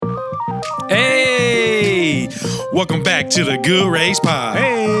Hey, welcome back to the Good Race Pod.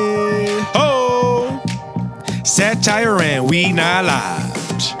 Hey, Oh, satire and we not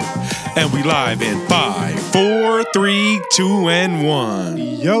live, and we live in 5, 4, 3, 2, and 1.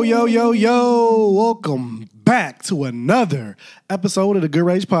 yo, welcome back to another episode of the Good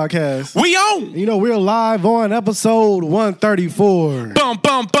Rage Podcast. We on. You know, we're live on episode 134. Bum,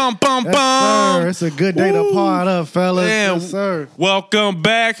 bum, bum, bum, Yes, bum. sir. It's a good day to pod up, fellas. Man, Yes, sir. Welcome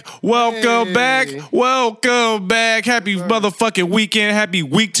back. Welcome back. Happy motherfucking weekend. Happy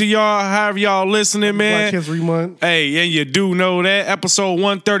week to y'all. However y'all listening, man. Black History Month. Hey, and you do know that. Episode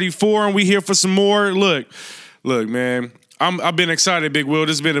 134, and we here for some more. Look, man. I've been excited, Big Will.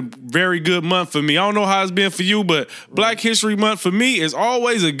 This has been a very good month for me. I don't know how it's been for you, but Black History Month for me is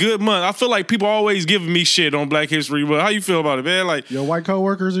always a good month. I feel like people always giving me shit on Black History Month. How you feel about it, man? Like Your white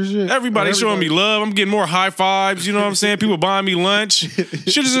coworkers and shit? everybody showing me love. I'm getting more high fives. You know what I'm saying? People buying me lunch. Shit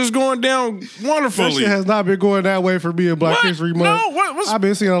is just going down wonderfully. That shit has not been going that way for me in Black What? History Month. No, what's... I've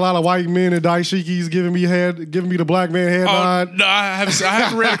been seeing a lot of white men and dashikis giving me the black man head nod. No, I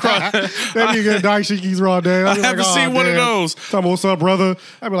haven't read across. That nigga dashikis raw day. I haven't seen one of those. Talking about, what's up, brother?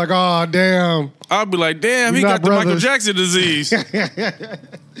 I'd be like, oh, damn. I'll be like, damn, he got the Michael Jackson disease.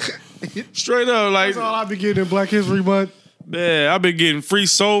 Straight up, like. That's all I've been getting in Black History Month. Yeah, I've been getting free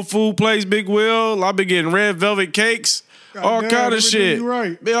soul food place, Big Will. I've been getting red velvet cakes, all kind of shit. You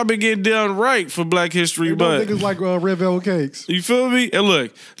right. Man, I've been getting done right for Black History Month. Niggas like red velvet cakes. You feel me? And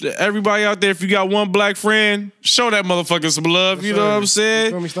look, everybody out there, if you got one black friend, show that motherfucker some love. You know what I'm You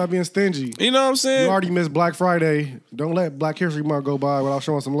saying? feel me? Stop being stingy. You know what I'm saying? You already missed Black Friday. Don't let Black History Month go by without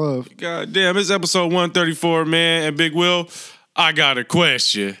showing some love. God damn, it's episode 134, man. And Big Will, I got a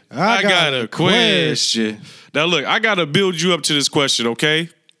question. I got a question. Now, look, I got to build you up to this question, okay?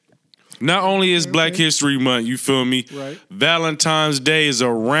 Not only is Black History Month, you feel me? Right. Valentine's Day is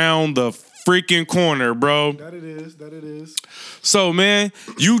around the freaking corner, bro. That it is. So, man,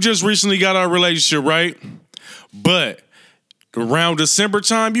 you just recently got our relationship, right? But around December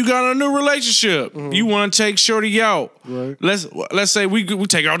time, you got a new relationship. Mm-hmm. You want to take Shorty out. Right. Let's say we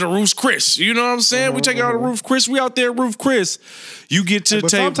take her out to Roof Chris. You know what I'm saying? We take her out to Roof Chris. We out there at Roof Chris. You get to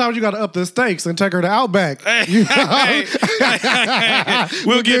But sometimes you got to up the stakes and take her to Outback. We'll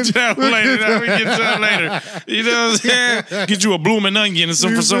get to that later. You know what I'm saying? Get you a blooming onion or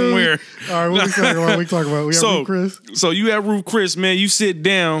something from somewhere. All right, what we talking about? We have Roof Chris. So you at Roof Chris, man. You sit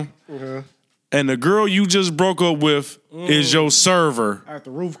down, and the girl you just broke up with is your server. At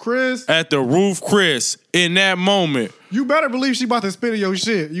the Roof Chris? At the Roof Chris. In that moment. You better believe she about to spit in your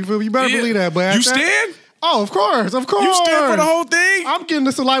shit. You feel me? You better believe that. But you stand? Oh, of course. You stand for the whole thing? I'm getting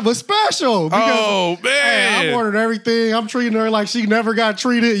this saliva special. Because, man. Hey, I'm ordering everything. I'm treating her like she never got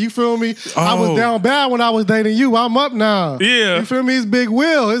treated. You feel me? I was down bad when I was dating you. I'm up now. Yeah. You feel me? It's Big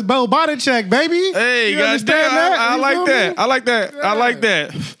Will. It's Bo Body Check, baby. Hey, you understand that? I like that. Me? I like that. Yeah. I like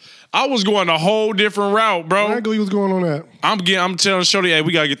that. I was going a whole different route, bro. What angle you was going on that? I'm telling Shorty, hey,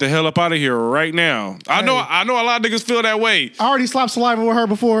 we gotta get the hell up out of here right now. I know a lot of niggas feel that way. I already slapped saliva with her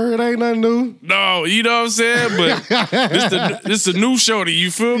before. It ain't nothing new. No, you know what I'm saying? But this the new Shorty. You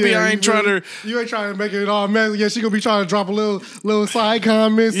feel me? I ain't trying to. You ain't trying to make it all messy. Yeah, she gonna be trying to drop a little side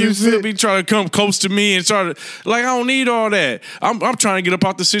comments. You and feel shit. me? Trying to come close to me and try to I don't need all that. I'm trying to get up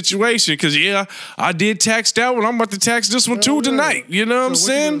out the situation because I did tax that one. I'm about to tax this one too tonight. You know what I'm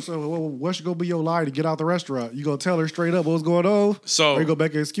saying? What should go be your lie to get out the restaurant? You gonna tell her straight up what's going on? So or you go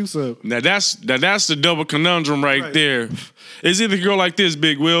back an excuse up. Now that's the double conundrum right there. It's either go like this,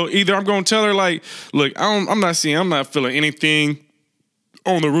 Big Will. Either I'm gonna tell her like, look, I'm not feeling anything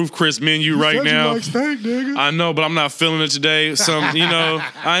on the Roof Chris menu right now. You like steak, nigga. I know, but I'm not feeling it today.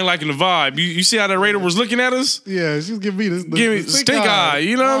 I ain't liking the vibe. You see how that Raider was looking at us? Yeah, she's giving me this. Give me stink eye.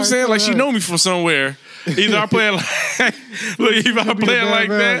 You know what I'm saying? Like she know me from somewhere. Either I play it like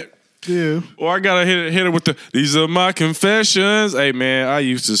that. Yeah. Or I gotta hit her with these are my confessions. Hey man, I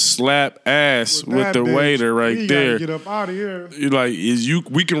used to slap ass with the waiter right there. Get up out of here. You're like,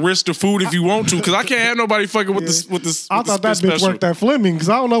 we can risk the food if you want to, because I can't have nobody fucking with this. I thought that bitch worked at Fleming, because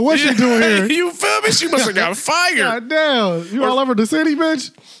I don't know what she doing here. You feel me? She must have got fired. God damn. You all over the city, bitch?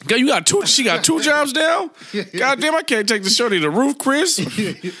 Yeah, she got 2 jobs now? God damn, I can't take the Shorty to Roof Chris.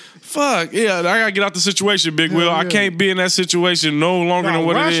 Fuck, yeah, I gotta get out the situation, Big Will. I can't be in that situation no longer than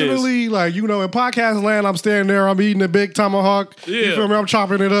what it is. Rationally, like, in podcast land, I'm standing there, I'm eating a big tomahawk. Yeah. You feel me? I'm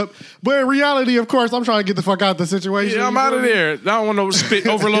chopping it up. But in reality, of course, I'm trying to get the fuck out of the situation. Yeah, I'm out of there. I don't want no spit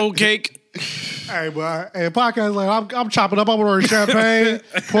overload cake. Hey, but podcast land, I'm chopping up. I'm ordering champagne.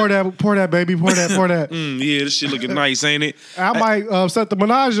 pour that, baby. Pour that. Yeah, this shit looking nice, ain't it? I might set the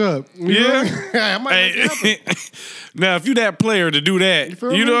menage up. Yeah. I might Now, if you that player to do that,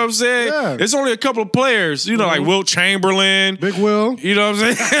 you know what I'm saying? Yeah. It's only a couple of players, you know, like Wilt Chamberlain. Big Will. You know what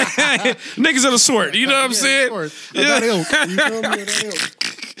I'm saying? Niggas of the sort, you know what I'm saying? Of course. That ilk. You feel me? That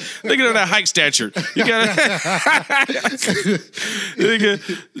ilk. Nigga of that height stature. You got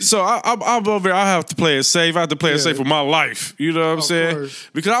Nigga. So I'm over there. I have to play it safe. I have to play it safe for my life. You know what I'm saying? Course.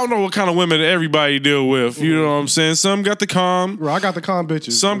 Because I don't know what kind of women everybody deal with. You know what I'm saying? Some got the calm. Bro, I got the calm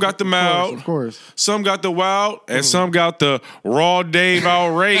bitches. Some got the mild. Of course. Some got the wild. And some got the raw Dave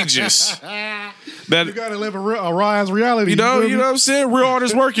outrageous. That, you gotta live a raw reality. You know what I'm saying? Real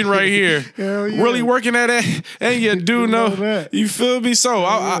artists working right here. Hell yeah. Really working at it. And you do know that. You feel me? So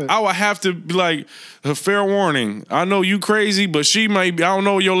I would have to be like, a fair warning. I know you crazy, but she might be, I don't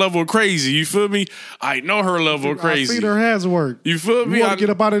know your level of crazy. You feel me? I know her level of crazy. I see her hands work. You feel me? You want to get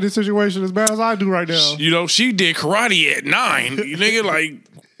up out of this situation as bad as I do right now. You know, she did karate at 9. You nigga, like,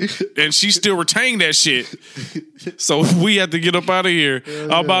 and she still retained that shit. So we have to get up out of here.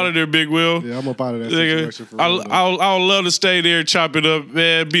 I'm out of there, Big Will. Yeah, I'm up out of that situation for real. I'll love to stay there, chop it up,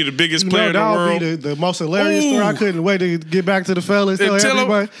 man. Be the biggest player in the world. That would be the most hilarious story. I couldn't wait to get back to the fellas. Tell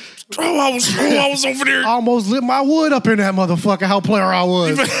everybody. I was over there. I almost lit my wood up in that motherfucker. How player I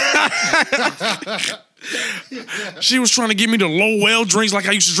was. She was trying to give me the low well drinks like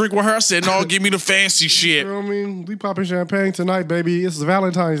I used to drink with her. I said, no, give me the fancy shit. You know what I mean? We popping champagne tonight, baby. It's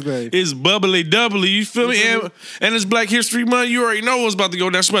Valentine's Day. It's bubbly doubly. You feel me? And it's Black History Month. You already know what's about to go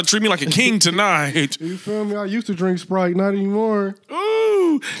down. She's about to treat me like a king tonight. You feel me? I used to drink Sprite, not anymore.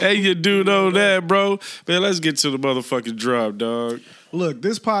 Ooh. Hey, you do know that, bro. Man, let's get to the motherfucking drop, dog. Look,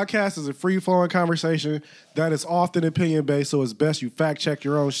 this podcast is a free-flowing conversation that is often opinion-based, so it's best you fact-check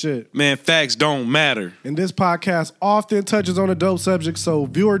your own shit. Man, facts don't matter. And this podcast often touches on adult subjects, so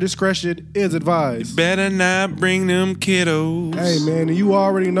viewer discretion is advised. You better not bring them kiddos. Hey, man, you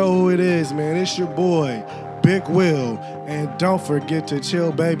already know who it is, man. It's your boy, Big Will. And don't forget to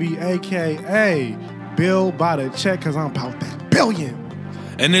chill, baby, a.k.a. Bill by the check, because I'm about that billion.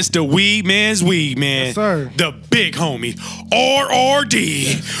 And it's the Weed Man's Weed Man. Yes, sir. The big homie.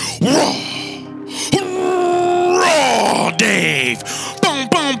 RRD. Raw Dave. Boom,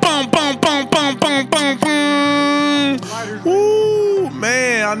 boom, boom, boom, boom, boom, boom, boom, boom. Woo,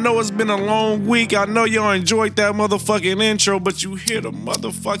 man, I know it's been a long week. I know y'all enjoyed that motherfucking intro, but you hear the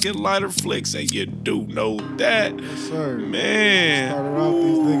motherfucking lighter flicks, and you do know that. Yes, sir. Man. Started off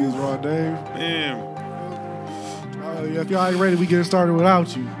these niggas, Raw Dave. Man. If y'all ain't ready, we get started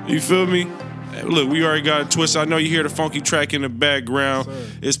without you. You feel me? Look, we already got a twist. I know you hear the funky track in the background.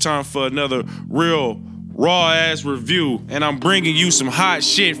 Yes, it's time for another real raw-ass review. And I'm bringing you some hot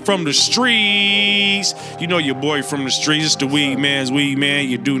shit from the streets. You know your boy from the streets. It's the Weed Man's Weed Man.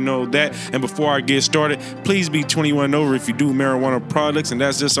 You do know that. And before I get started, please be 21 and over if you do marijuana products. And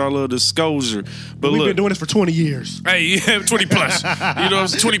that's just our little disclosure. But we've been doing this for 20 years. Hey, yeah, 20 plus. You know,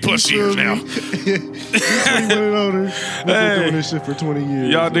 it's 20 plus years now. 21 and older. We've been doing this shit for 20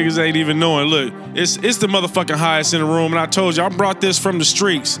 years. Y'all niggas ain't even knowing. Look, it's the motherfucking highest in the room. And I told you, I brought this from the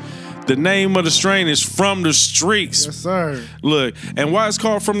streets. The name of the strain is From the Streets. Yes, sir. Look, and why it's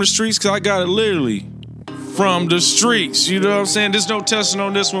called From the Streets? Because I got it literally from the streets. You know what I'm saying? There's no testing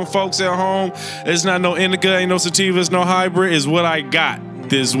on this one, folks at home. It's not no indica, ain't no sativa, it's no hybrid. It's what I got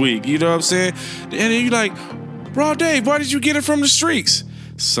this week. You know what I'm saying? And then you like, bro, Dave, why did you get it from the streets?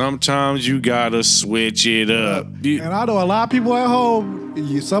 Sometimes you gotta switch it up. And I know a lot of people at home,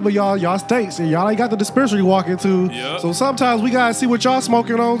 some of y'all states, and y'all ain't got the dispensary to walk into. Yep. So sometimes we gotta see what y'all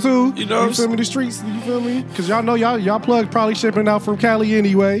smoking on too. You know, you feel me? The streets, you feel me? Because y'all know y'all plug probably shipping out from Cali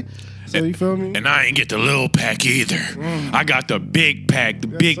anyway. So you feel me? And I ain't get the little pack either. I got the big pack, the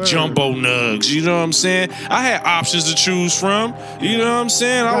big jumbo nugs. You know what I'm saying? I had options to choose from. You know what I'm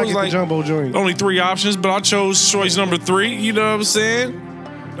saying? I was like, jumbo joint. Only 3 options, but I chose choice number 3. You know what I'm saying?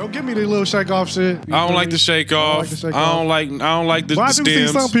 Don't give me the little shake off shit. I don't like the shake off. I don't like the but I do see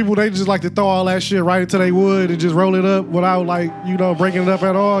stems. some people, they just like to throw all that shit right into their wood and just roll it up without breaking it up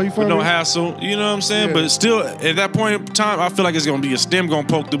at all. You feel me? No hassle. You know what I'm saying? Yeah. But still, at that point in time, I feel like it's gonna be a stem gonna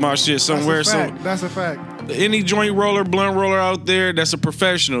poke through my shit somewhere. That's a fact. Any joint roller, blunt roller out there that's a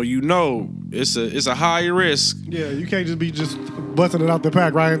professional, you know, it's a high risk. Yeah, you can't just be busting it out the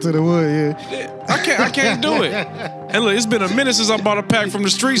pack right into the wood. Yeah, I can't do it. And look, it's been a minute since I bought a pack from the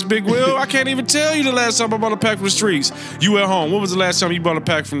streets, Big Will. I can't even tell you the last time I bought a pack from the streets. You at home? When was the last time you bought a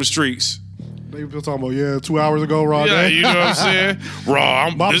pack from the streets? They were talking about 2 hours ago, Raw. Yeah, you know what I'm saying? Raw.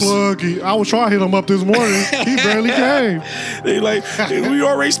 My plug. I was trying to hit him up this morning. He barely came. They like, we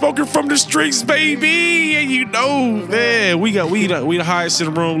already spoken from the streets, baby, and you know, man, we the highest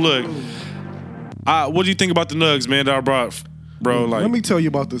in the room. Look, what do you think about the nugs, man? That I brought. bro. Like, let me tell you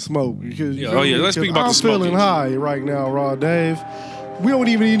about the smoke. Because, let's speak about the smoke. I'm feeling high right now, Raw Dave. We don't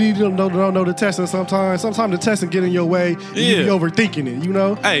even need to know the testing sometimes. Sometimes the testing get in your way. You be overthinking it, you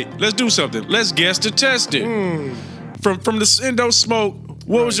know? Hey, let's do something. Let's guess the testing. From the Indo smoke,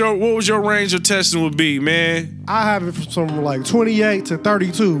 what was your range of testing would be, man? I have it from like 28 to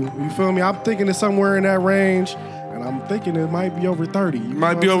 32. You feel me? I'm thinking it's somewhere in that range. And I'm thinking it might be over 30.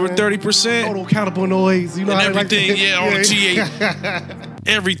 Might be over 30%. Total countable noise. You know and everything, like on the T8.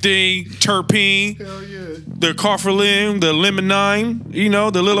 Everything, terpene. Hell yeah. The carfalin, the limonine,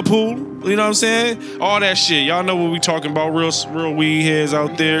 the Liverpool. You know what I'm saying? All that shit. Y'all know what we talking about. Real weed heads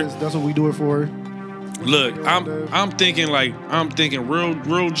out there. That's what we do it for. Look, I'm thinking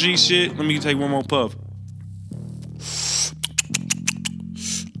real G shit. Let me take one more puff.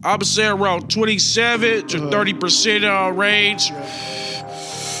 I would say around 27 to 30% range.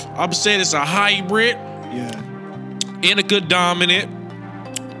 I would say it's a hybrid. Yeah. Indica dominant.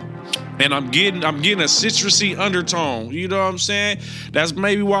 And I'm getting a citrusy undertone. You know what I'm saying? That's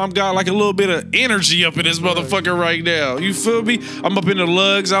maybe why I'm got like a little bit of energy up in this motherfucker right now. You feel me? I'm up in the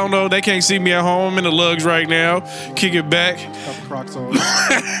lugs. I don't know. They can't see me at home. I'm in the lugs right now. Kick it back. Got the Crocs on.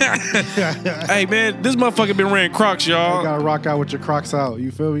 Hey, man, this motherfucker been wearing Crocs, y'all. You gotta rock out with your Crocs out.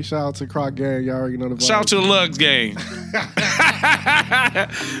 You feel me? Shout out to Croc gang. Y'all already know the vibe. Shout out to the lugs gang.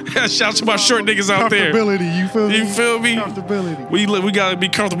 Shout out to my short niggas out there. Comfortability. You feel me? You feel me? Comfortability. We gotta be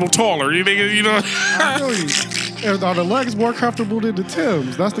comfortable taller. You niggas, you know? I feel you. Are the lugs more comfortable than the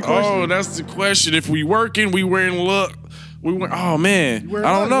Timbs? That's the question. Oh, that's the question. If we working, we wearing look. Oh man,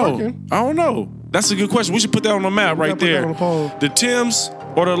 I don't know. That's a good question. We should put that on the map right there. The Timbs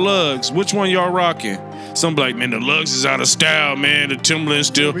or the lugs? Which one y'all rocking? Some be like, man, the lugs is out of style, man. The Timberland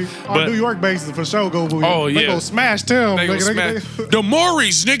still. But New York bases for sure go. They go smash Tim. They the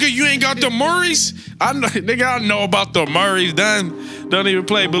Murrays, nigga. You ain't got the Murrays. I know about the Murrays. Don't even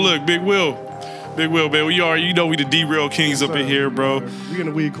play. But look, Big Will, man. We the D-Real Kings up in here, bro. We in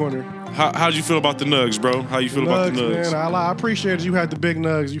the weed corner. How'd you feel about the nugs, bro? How you feel about the nugs? Man, I appreciate you had the big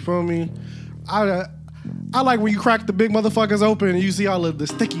nugs. You feel me? I like when you crack the big motherfuckers open and you see all of the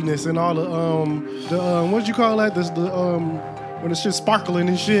stickiness and all the what you call that? When the shit's sparkling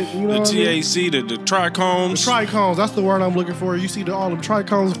and shit. You know the THC, the trichomes. The trichomes, that's the word I'm looking for. You see all the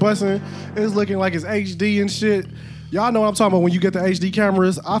trichomes busting. It's looking like it's HD and shit. Y'all know what I'm talking about when you get the HD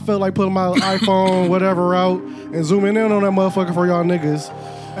cameras. I feel like putting my iPhone, whatever out, and zooming in on that motherfucker for y'all niggas.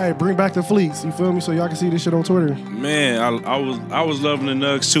 Hey, bring back the fleets, you feel me? So y'all can see this shit on Twitter. Man, I was loving the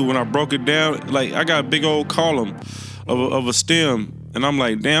nugs too. When I broke it down, like I got a big old column of a stem, and I'm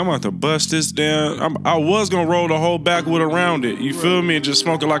like, damn, I'm gonna have to bust this down. I was gonna roll the whole backwood around it, you feel me, and just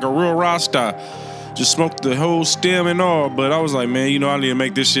smoke it like a real Rasta. Just smoked the whole stem and all, but I was like, man, I need to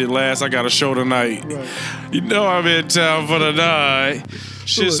make this shit last. I got a show tonight. Right. I'm in town for the night.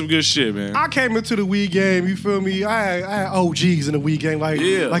 Shit, some good shit, man. I came into the weed game, you feel me? I had OGs in the weed game,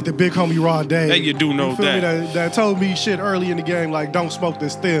 like the big homie Raw Dave. Hey, you do know you feel that. Me? That told me shit early in the game, like, don't smoke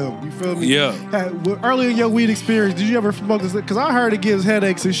this stem. You feel me? Yeah. Early in your weed experience, did you ever smoke this? Because I heard it gives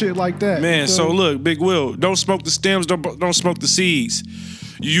headaches and shit like that. Man, so look, Big Will, don't smoke the stems, don't smoke the seeds.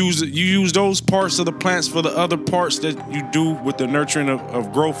 You use those parts of the plants for the other parts that you do with the nurturing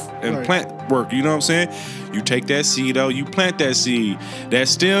of growth and plant work. You know what I'm saying? You take that seed out, you plant that seed. That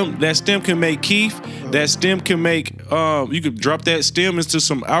stem can make keef. That stem can make you could drop that stem into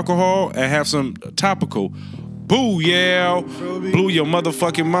some alcohol and have some topical. Boo, yeah. Blew your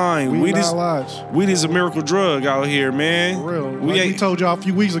motherfucking mind. Weed is a miracle drug out here, man. For real. We told y'all a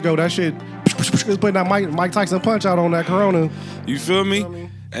few weeks ago, that shit was putting that Mike Tyson punch out on that Corona. You feel me?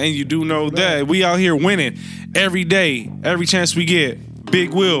 And you do know that. We out here winning every day, every chance we get.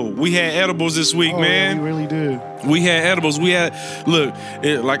 Big Will, we had edibles this week, man. We really did. We had edibles.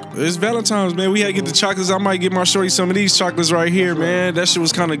 It's Valentine's, man. We had to get the chocolates. I might get my shorty some of these chocolates right here, man. That shit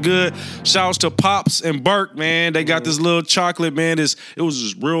was kind of good. Shouts to Pops and Burke, man. They got this little chocolate, man. It was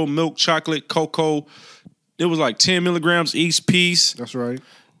just real milk chocolate, cocoa. It was like 10 milligrams each piece. That's right.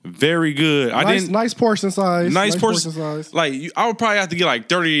 Very good. Nice portion size. Nice portion size. Like I would probably have to get like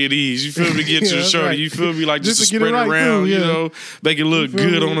 30 of these. You feel me? To get to the shorty. Right. You feel me? Like just to spread it around. Too, make it look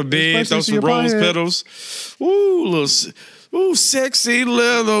good on the bed. Throw some rose petals. Ooh, sexy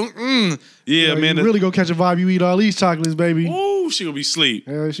little. Yeah, man. You really gonna catch a vibe. You eat all these chocolates, baby. Ooh, she gonna be asleep.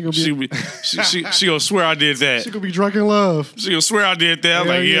 Yeah, she gonna swear I did that. She gonna be drunk in love. She gonna swear I did that.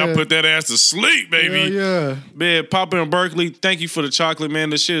 I put that ass to sleep, baby. Yeah. Man, Papa in Berkeley, thank you for the chocolate,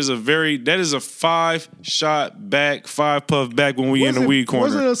 man. This shit is a 5-shot back, 5-puff back when we in the weed corner.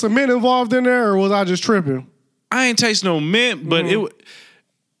 Was it some mint involved in there, or was I just tripping? I ain't taste no mint, but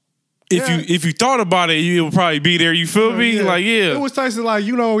if you thought about it, you would probably be there. You feel me? Yeah. Like, yeah. It was tasting like,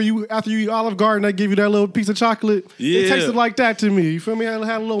 after you eat Olive Garden, they give you that little piece of chocolate. Yeah. It tasted like that to me. You feel me? It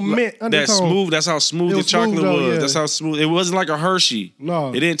had a little mint undertone. That's how smooth the chocolate smooth, though, was. yeah. That's how smooth. It wasn't like a Hershey.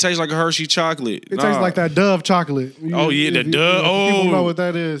 No. It didn't taste like a Hershey chocolate. It tastes like that Dove chocolate. The Dove. People know what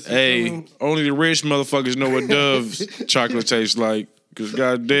that is. Hey, only the rich motherfuckers know what Dove's chocolate tastes like. Because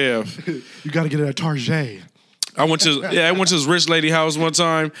goddamn. You got to get it at Target. I went to this rich lady house one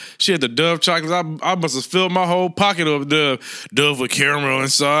time. She had the Dove chocolates. I must have filled my whole pocket of Dove with caramel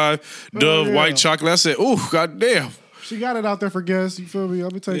inside, Dove white chocolate. I said, "Ooh, goddamn." She got it out there for guests. You feel me? I'm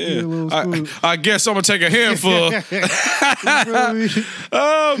gonna take you a little spoon. I guess I'm gonna take a handful. You feel me?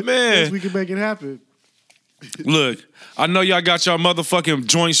 Oh man, we can make it happen. Look, I know y'all got y'all motherfucking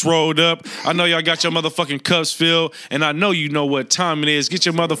joints rolled up. I know y'all got your motherfucking cups filled. And I know you know what time it is. Get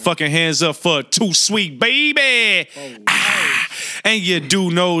your motherfucking hands up for Too Sweet, baby. And you do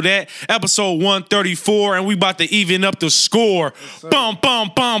know that. Episode 134, and we about to even up the score. Bum,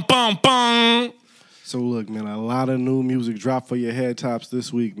 bum, bum, bum, bum. So look, man, a lot of new music dropped for your head tops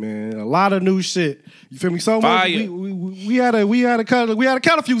this week, man. A lot of new shit. You feel me? So much, we had to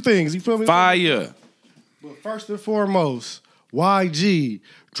cut a few things. You feel me? Fire. But first and foremost, YG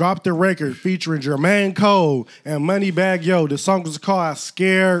dropped the record featuring Jermaine Cole and Moneybagg Yo. The song was called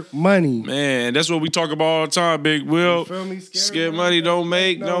Scared Money. Man, that's what we talk about all the time, Big Will. You feel me? Scared money don't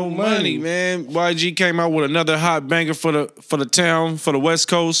make no money, man. YG came out with another hot banger for the town, for the West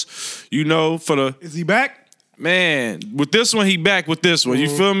Coast. Is he back? Man, with this one, he back with this one.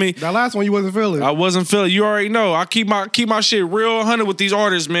 You feel me? That last one you wasn't feeling. I wasn't feeling. You already know. I keep my shit real 100 with these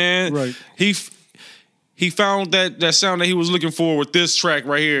artists, man. Right. He found that sound that he was looking for with this track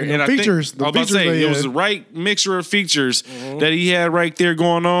right here. And I think I was about to say it was the right mixture of features that he had right there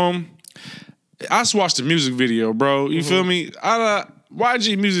going on. I just watched the music video, bro. You feel me?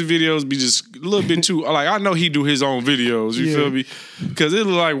 YG music videos be just a little bit too like I know he do his own videos. You feel me? Because it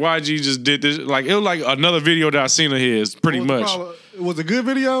looked like YG just did this. Like it was like another video that I seen of his, pretty much. It was a good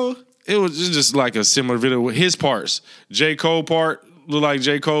video. It was just like a similar video with his parts. J. Cole part look like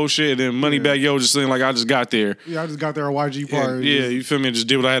J. Cole shit, and then Moneybagg Yo just saying like I just got there. Yeah, I just got there on YG part. Yeah, you feel me? Just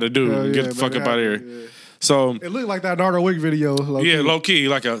did what I had to do. Get the fuck up out of here. Yeah. So it looked like that Nardo Wick video. Low key,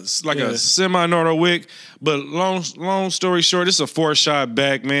 like a semi Nardo Wick. But long story short, it's a 4 shot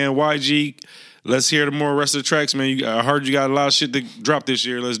back, man. YG, let's hear the more rest of the tracks, man. I heard you got a lot of shit to drop this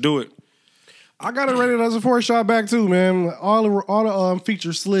year. Let's do it. I got it rated as a 4 shot back too, man. All the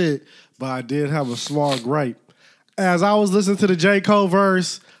features slid, but I did have a small gripe. As I was listening to the J. Cole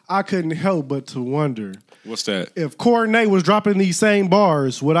verse, I couldn't help but to wonder. What's that? If Coordinate was dropping these same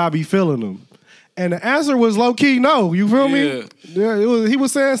bars, would I be feeling them? And the answer was low-key no. You feel me? Yeah, he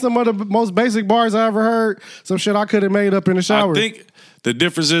was saying some of the most basic bars I ever heard. Some shit I could have made up in the shower. I think the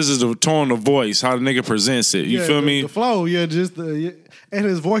difference is the tone of voice, how the nigga presents it. You feel me? The flow, and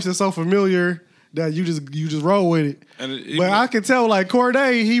his voice is so familiar that you just roll with it. But I can tell, like,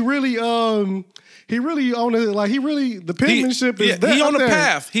 Corday, the penmanship is there. He on the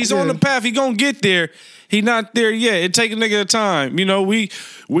path. He's on the path. He gonna get there. He not there yet. It take a nigga time. You know, he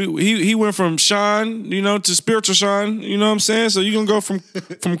went from Sean, to spiritual Sean. You know what I'm saying? So you gonna go from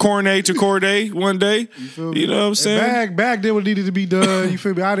Cornet to Corday one day. You know what I'm saying? Bag did what needed to be done. You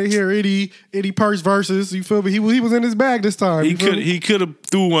feel me? I didn't hear Eddie Purse verses. You feel me? He was in his bag this time. He could have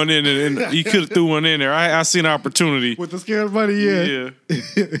threw one in and he could have threw one in there. I seen an opportunity with the scared money. Yeah.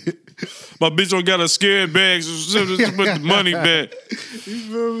 My bitch don't got a scared bag, so just put the money back. You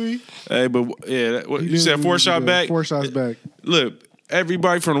feel me? Hey, but yeah, you said 4 shot back? 4 shots back. Look,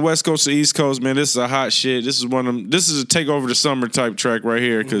 everybody from the West Coast to East Coast, man, this is a hot shit. This is one of them. This is a take over the summer type track right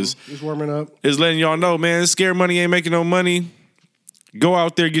here because it's warming up. It's letting y'all know, man, scared money ain't making no money. Go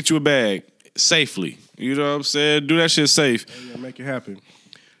out there, get you a bag safely. You know what I'm saying? Do that shit safe. Yeah, make it happen.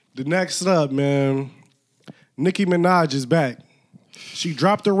 The next up, man, Nicki Minaj is back. She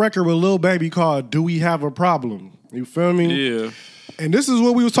dropped a record with Lil Baby called "Do We Have a Problem?" You feel me? Yeah. And this is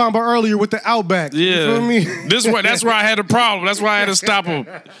what we was talking about earlier with the Outback. Yeah. You feel me? That's where I had a problem. That's why I had to stop him.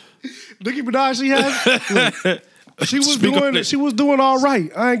 Nicki Minaj, she was doing all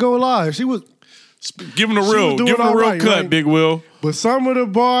right. I ain't gonna lie. She was giving a real cut, right? Big Will. But some of the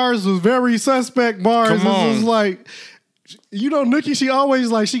bars was very suspect bars. Come on. It was like, Nicki, she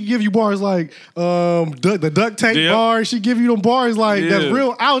always she give you bars like the duct tape bars. She give you them bars that's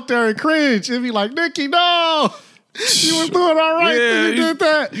real out there and cringe. It'd be like, Nicki, no. She was doing all right. Yeah, you did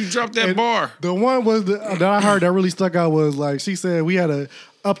that. You dropped that bar. The one was that I heard that really stuck out was she said we had to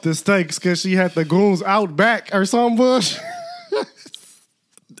up the stakes because she had the goons out back or some bush.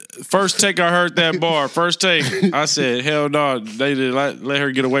 First take, I heard that bar. First take, I said, hell no, they did let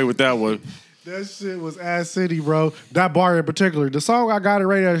her get away with that one. That shit was ass city, bro. That bar in particular. The song I got it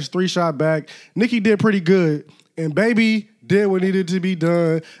rated as 3 shot back. Nicki did pretty good. And Baby did what needed to be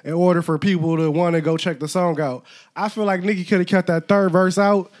done in order for people to want to go check the song out. I feel like Nicki could have kept that third verse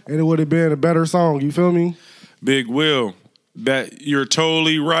out and it would have been a better song. You feel me? Big Will, that you're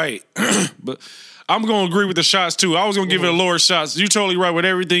totally right. But I'm going to agree with the shots, too. I was going to give it a lower shots. You're totally right with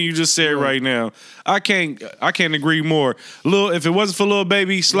everything you just said right now. I can't agree more. If it wasn't for Lil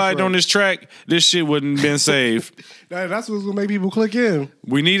Baby sliding on this track, this shit wouldn't have been saved. That's what's going to make people click in.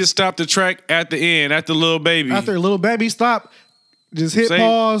 We need to stop the track at the end, after Lil Baby. After Lil Baby stop, just hit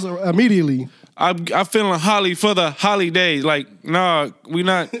pause immediately. I'm feeling Holly for the holidays. Like, nah, we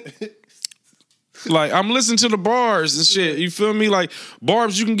not... Like, I'm listening to the bars and shit. You feel me? Like,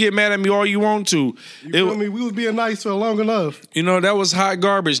 Barbs, you can get mad at me all you want to. You feel me? We was being nice for long enough. You know, that was hot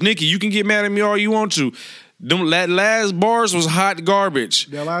garbage. Nicki, you can get mad at me all you want to. That last bars was hot garbage.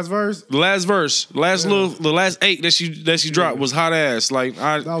 That last verse? The last verse. The last 8 that she dropped was hot ass. Like,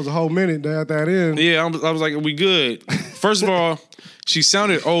 that was a whole minute at that end. Yeah, I was like, we good. First of all, she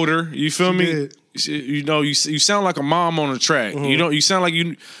sounded older. You feel me? Did. You know, you sound like a mom on a track. You sound like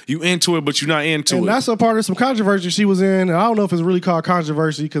you into it, but you're not into it. And that's a part of some controversy she was in. And I don't know if it's really called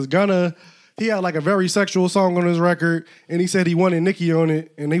controversy because Gunna, he had like a very sexual song on his record, and he said he wanted Nicki on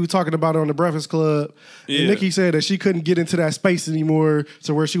it, and he was talking about it on the Breakfast Club. Yeah. And Nicki said that she couldn't get into that space anymore,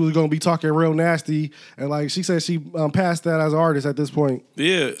 to where she was going to be talking real nasty, and like she said she passed that as an artist at this point.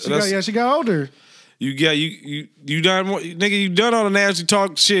 Yeah, she got older. You done, nigga. You done all the nasty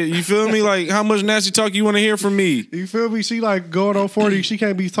talk shit. You feel me? Like, how much nasty talk you want to hear from me? You feel me? She like going on 40. She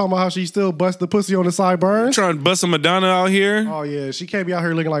can't be talking about how she still bust the pussy on the sideburns. Trying to bust a Madonna out here. Oh yeah, she can't be out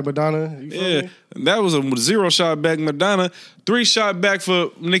here looking like Madonna. You feel me? That was a 0 shot back Madonna. 3 shot back for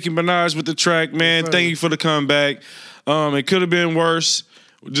Nicki Minaj with the track, man. Thank you for the comeback. It could have been worse.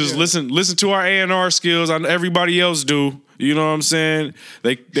 Just listen to our A&R skills. Everybody else do. You know what I'm saying?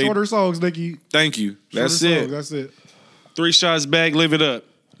 They shorter songs, Nicki. Thank you. That's it. That's it. 3 shots back. Live it up.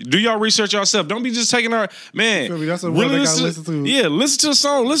 Do y'all research yourself. Don't be just taking our man. That's a really listen to. Yeah, listen to the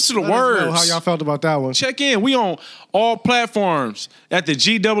song. Listen to the words. Know how y'all felt about that one. Check in. We on all platforms at the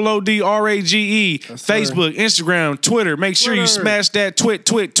GOODRAGE, Facebook, Instagram, Twitter. Make sure you smash that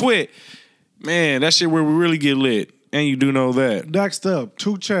twit. Man, that shit where we really get lit. And you do know that. Next up,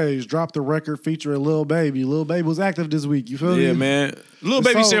 2 Chainz dropped a record featuring Lil Baby. Lil Baby was active this week. You feel me? Yeah, man. Lil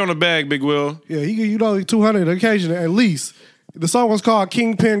Baby stay on the bag, Big Will. Yeah, he 200 occasion at least. The song was called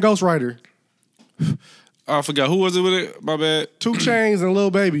Kingpin Ghostwriter. I forgot. Who was it with it? My bad. 2 Chainz and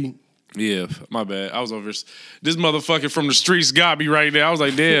Lil Baby. Yeah, my bad. I was over this motherfucker from the streets got me right there. I was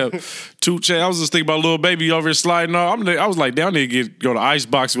like, damn, 2 Chainz. I was just thinking about Lil Baby over here sliding off. I was like, damn, I need to go to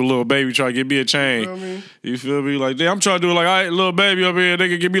Icebox with Lil Baby, try to get me a chain. You feel me? Like, damn, I'm trying to do it like, all right, Lil Baby over here, they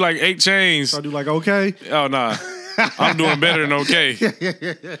can give me like 8 chains. Try to do like okay? Oh, nah. I'm doing better than okay.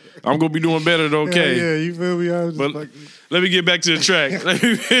 I'm going to be doing better than okay. Yeah, you feel me? Let me get back to the track.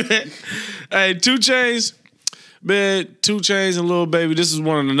 Hey, 2 Chainz. Man, 2 Chainz and Lil Baby, this is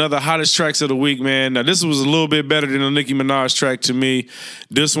one of another hottest tracks of the week, man. Now, this was a little bit better than the Nicki Minaj track to me.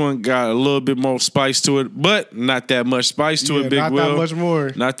 This one got a little bit more spice to it, but not that much spice to it, Big Will. Not that much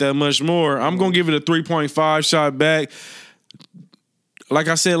more. Not that much more. I'm going to give it a 3.5 shot back. Like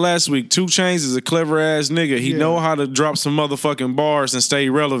I said last week, 2 Chainz is a clever-ass nigga. He know how to drop some motherfucking bars and stay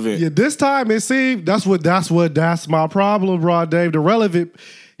relevant. Yeah, this time it seemed, that's my problem, bro, Dave. The relevant...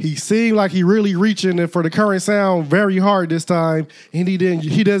 He seemed like he really reaching for the current sound very hard this time, and he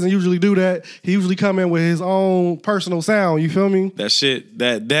doesn't usually do that. He usually come in with his own personal sound. You feel me? That shit,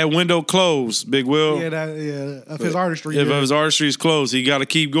 that window closed, Big Will. Of his artistry. If his artistry is closed, he got to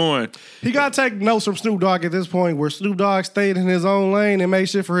keep going. He got to take notes from Snoop Dogg at this point, where Snoop Dogg stayed in his own lane and made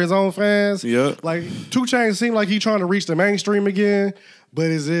shit for his own fans. Yeah. Like 2 Chainz seemed like he trying to reach the mainstream again, but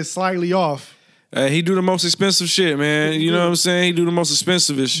is slightly off. He do the most expensive shit, man. You know what I'm saying? He do the most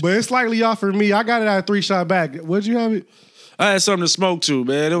expensive-ish. But it's slightly off for me. I got it at a 3 shot back. What'd you have it? I had something to smoke to,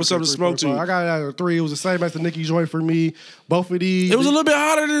 man. It was something to smoke to. I got it at a 3. It was the same as the Nicki joint for me. Both of these. It was a little bit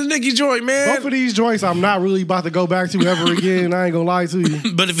hotter than the Nicki joint, man. Both of these joints I'm not really about to go back to ever again. I ain't gonna lie to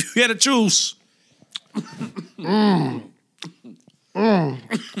you. But if you had to choose. I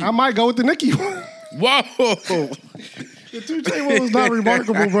might go with the Nicki one. Whoa. The 2 Chainz one was not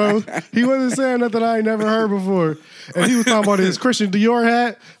remarkable, bro. He wasn't saying nothing I ain't never heard before. And he was talking about his Christian Dior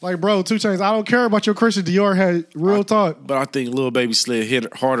hat. Like, bro, 2 Chainz, I don't care about your Christian Dior hat. Real talk. But I think Lil Baby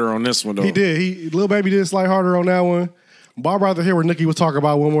hit harder on this one, though. He did. Lil Baby did slide harder on that one. But I'd rather hear what Nikki was talking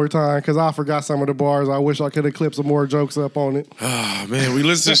about one more time because I forgot some of the bars. I wish I could have clipped some more jokes up on it. Oh, man, we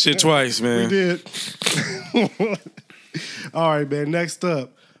listened to shit twice, man. We did. All right, man. Next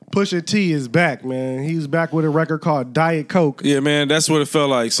up, Pusha T is back, man. He's back with a record called Diet Coke. Yeah, man, that's what it felt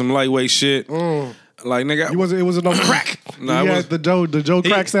like. Some lightweight shit. Like, nigga. It wasn't no crack. Nah, he had the Joe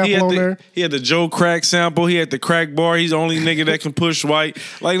Crack sample on there. He had the Joe Crack sample. He had the crack bar. He's the only nigga that can push white.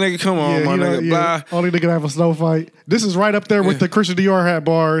 Like, nigga, come on, my nigga. Blah. Only nigga that have a snow fight. This is right up there with the Christian Dior hat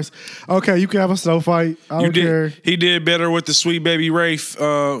bars. Okay, you can have a snow fight. I don't care. He did better with the Sweet Baby Ray,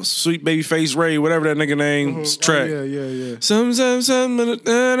 Sweet Baby Face Ray, whatever that nigga name's track. Oh, yeah.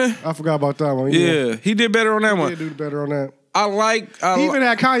 I forgot about that one. Yeah, he did better on that one. He did do better on that. He even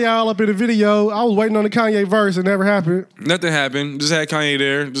had Kanye all up in the video. I was waiting on the Kanye verse. It never happened. Nothing happened. Just had Kanye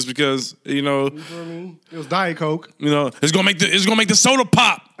there, just because you know. You feel me? It was Diet Coke. You know, it's gonna make the soda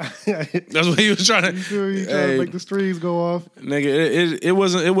pop. That's what he was trying to. You feel me? Trying to make the strings go off. Nigga, it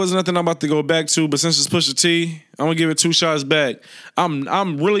wasn't nothing I'm about to go back to. But since it's Pusha T, I'm gonna give it 2 shots back.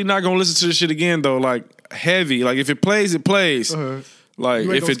 I'm really not gonna listen to this shit again though. Like heavy. Like if it plays, it plays. Like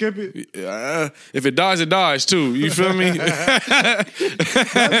you ain't skip it? If it dies, it dies too. You feel me? That's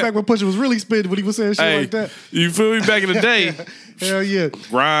back when Pusha was really spitting when he was saying shit like that. You feel me? Back in the day. Hell yeah.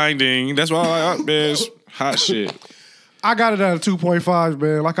 Grinding. That's why I like, man, it's hot shit. I got it at a 2.5,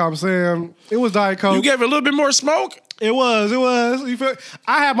 man. Like I'm saying, it was Diet Coke. You gave it a little bit more smoke? It was. You feel?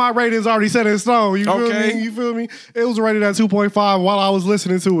 I had my ratings already set in stone. You feel me? You feel me? It was rated at 2.5 while I was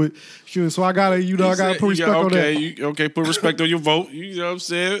listening to it. Sure, so I gotta, I gotta put respect on that. Put respect on your vote. You know what I'm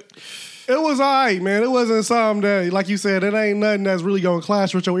saying? It was alright, man. It wasn't something that, like you said, it ain't nothing that's really gonna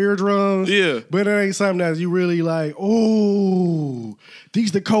clash with your eardrums. Yeah. But it ain't something that you really like, oh,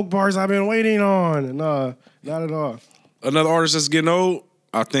 these the Coke bars I've been waiting on. Nah, not at all. Another artist that's getting old?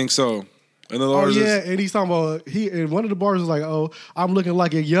 I think so. Another artist. Yeah, and he's talking about and one of the bars was like, "Oh, I'm looking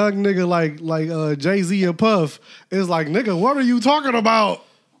like a young nigga, like Jay-Z and Puff." It's like, nigga, what are you talking about?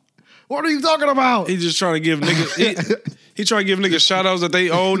 What are you talking about? He just trying to give niggas. He trying to give niggas shout outs that they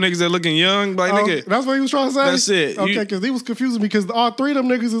old niggas that looking young. Like nigga, that's what he was trying to say. That's it. Okay, because he was confusing me because all 3 of them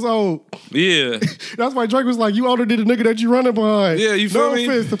niggas is old. Yeah, that's why Drake was like, "You older than the nigga that you running behind." Yeah, you feel me?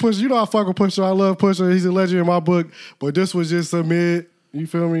 No offense to Pusha. You know I fuck with Pusha. I love Pusha. He's a legend in my book. But this was just a mid. You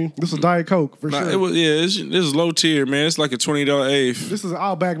feel me? This was Diet Coke for sure. It was, this is low tier, man. It's like a $20 eighth. This is an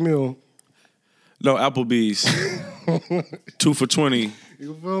Outback meal. No, Applebee's. 2 for $20.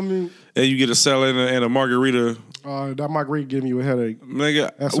 You feel me? And you get a salad and a margarita. That margarita give me a headache.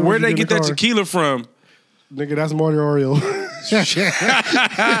 Nigga, where'd they get that tequila from? Nigga, that's Marty Oreo.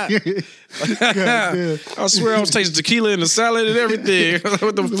 I swear I was tasting tequila in the salad and everything.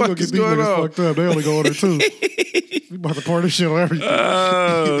 What the fuck is going on? Fucked up. They only go order 2. We about to pour this shit on everything.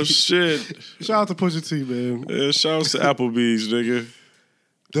 Oh, shit. Shout out to Pusha T, man. Yeah, shout out to Applebee's, nigga.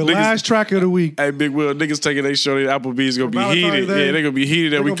 The last track of the week. Hey, Big Will, niggas taking their show. Applebee's gonna be heated. Yeah, they gonna be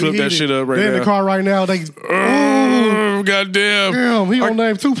heated that we clip that shit up right now. They in the car right now. Goddamn. Damn, he gonna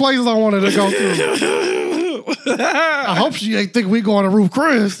name 2 places I wanted to go to. I hope she ain't think we going to Roof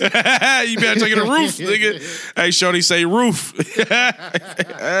Chris. You better take it to Roof, nigga. Hey, shorty, say Roof.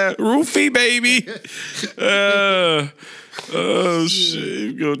 Roofie, baby. Oh, shit.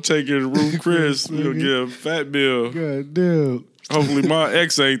 You gonna take it to Roof Chris. We gonna get a fat bill. God damn. Hopefully my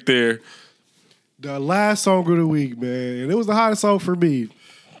ex ain't there. The last song of the week, man. And it was the hottest song for me.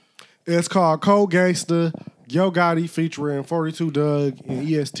 It's called Cold Gangsta, Yo Gotti featuring 42 Doug and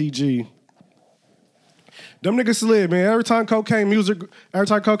ESTG. Them niggas slid, man. Every time Cocaine Music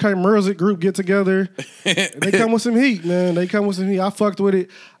group get together, they come with some heat, man. They come with some heat. I fucked with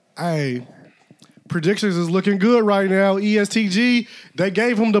it. Hey, predictions is looking good right now. ESTG, they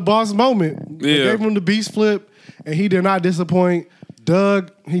gave him the boss moment. They gave him the beast flip, and he did not disappoint.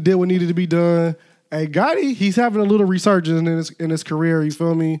 Doug, he did what needed to be done. Hey, Gotti, he's having a little resurgence in his career, you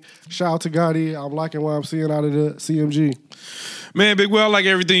feel me? Shout out to Gotti. I'm liking what I'm seeing out of the CMG. Man, Big Will, I like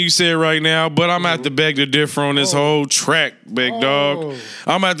everything you said right now, but I'm going to have to beg to differ on this whole track, big dog.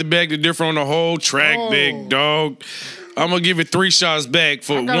 I'm going to have to beg to differ on the whole track, big dog. I'm going to give it 3 shots back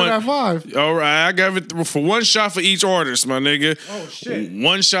for I got one. It at 5. All right, I got it for 1 shot for each artist, my nigga. Oh, shit.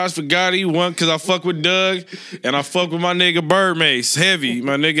 1 shot for Gotti, 1 because I fuck with Doug, and I fuck with my nigga Bird Mace, heavy,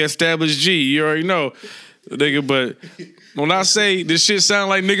 my nigga Established G. You already know, nigga, but when I say this shit sound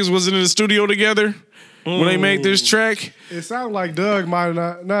like niggas wasn't in the studio together, when they made this track. It sounded like Doug might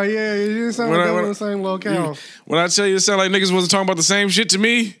not. No, yeah, it didn't sound like they were in the same locale. When I tell you, it sounded like niggas wasn't talking about the same shit to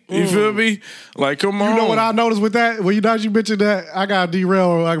me. You feel me? Like, come on. You know what I noticed with that? When you mentioned that, I got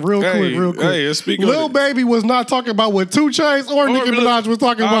derailed like real quick. Hey, speak Lil Baby was not talking about what 2 Chainz or Nicki Minaj was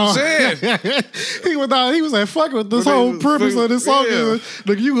talking about. I'm saying. He was like, fuck with this whole purpose of this song.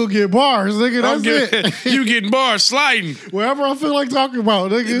 Nigga, you gonna get bars, nigga. That's it. You getting bars sliding. Wherever I feel like talking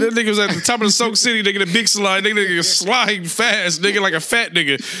about, nigga. That nigga was at the top of the Soak City, nigga, the big slide. Nigga sliding fast, nigga, like a fat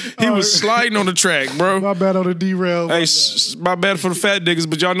nigga. He was sliding on the track, bro. My bad on the derail. Hey, my bad for the fat niggas,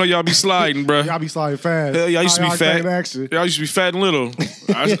 but y'all know y'all be sliding, bro. Y'all be sliding fast. Hell, y'all used to be fat. Y'all used to be fat and little.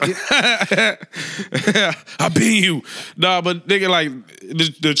 I been you. Nah, but nigga, like,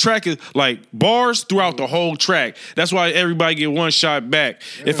 the track is like bars throughout the whole track. That's why everybody get one shot back.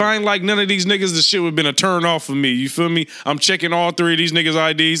 Yeah. If I ain't like none of these niggas, the shit would have been a turn off for me. You feel me? I'm checking all 3 of these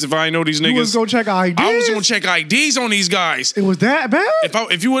niggas' IDs. If I ain't know these niggas. You was gonna check IDs? I was gonna check IDs on these guys. It was that bad?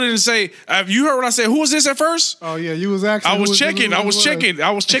 If you wouldn't say, you heard what I said, who was this at first? Oh yeah, you was actually. I was checking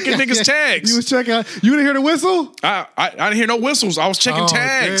niggas' tags. You was checking. You didn't hear the whistle? I didn't hear no whistles. I was checking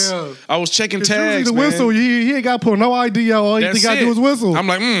tags. Damn. I was checking tags. The whistle, he ain't got to put no ID out. All he got to do is whistle. I'm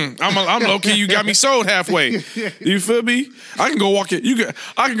like, I'm low key. You got me sold halfway. You feel me? I can go walk it.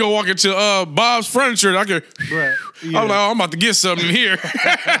 I can go walk into Bob's Furniture. I can. Right. Yeah. I'm like, I'm about to get something here.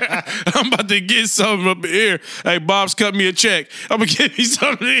 I'm about to get something up here. Hey, Bob's cut me a check. I'm gonna get me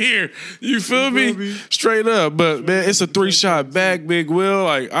something here. You feel me? Straight up. But man, it's a 3-shot back, Big Will.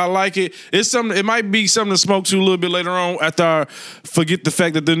 Like, I like it. It's something. It might be something to smoke to a little bit later on after I forget the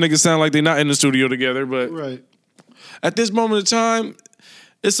fact that the niggas sound like they're not in the studio together. But at this moment in time,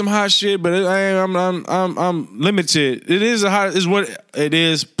 it's some hot shit, but I'm limited. It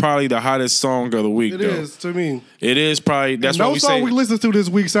is probably the hottest song of the week. It is to me. It is probably. That's what we say. No song we listened to this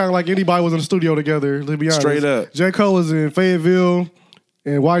week sounded like anybody was in the studio together. To be honest, straight up. J. Cole was in Fayetteville,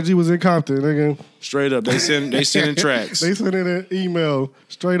 and YG was in Compton. Nigga. Straight up, they sending tracks. They sending an email.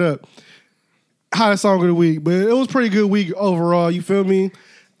 Straight up, hottest song of the week. But it was a pretty good week overall. You feel me?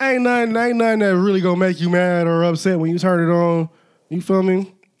 Ain't nothing that really gonna make you mad or upset when you turn it on. You feel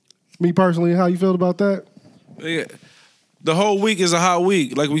me? Me personally, how you feel about that? Yeah. The whole week is a hot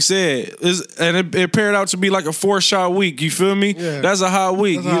week, like we said. And it paired out to be like a 4-shot week. You feel me? Yeah. That's a hot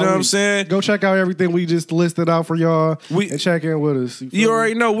week. You know what I'm saying? Go check out everything we just listed out for y'all and check in with us. You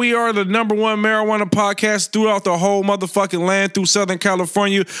already know we are the #1 marijuana podcast throughout the whole motherfucking land through Southern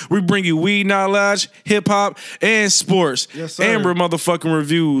California. We bring you weed knowledge, hip hop, and sports. Yes, sir. Amber motherfucking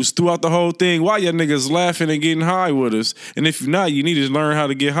reviews throughout the whole thing. Why y'all niggas laughing and getting high with us? And if you're not, you need to learn how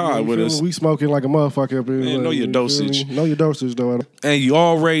to get high with us. We smoking like a motherfucker up here. Man, know your dosage. Know your dosage, though. And you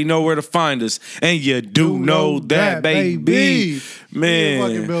already know where to find us. And you do know that, baby. Man.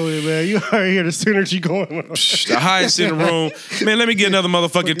 Fucking Billy, man. You already hear the synergy going on. The highest in the room. Man, let me get another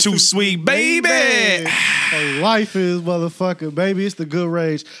motherfucking Too Sweet, baby. Hey, life is motherfucking, baby. It's the good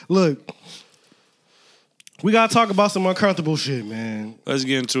rage. Look, we got to talk about some uncomfortable shit, man. Let's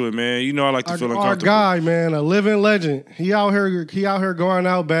get into it, man. You know I like to feel uncomfortable. Our guy, man, a living legend. He out here going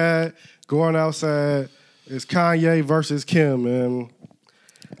out bad, going outside. It's Kanye versus Kim, man.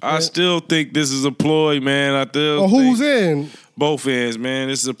 I still think this is a ploy, man. Who's in? Both ends, man.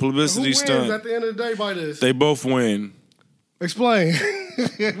 This is a publicity stunt. Who wins at the end of the day by this? They both win. Explain.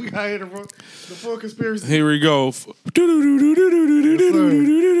 We got to hear the full conspiracy. Here we go.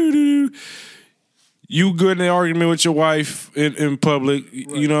 You good in the argument with your wife in public, right.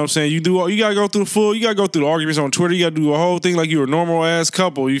 You know what I'm saying? You gotta go through the arguments on Twitter. You gotta do a whole thing like you're a normal ass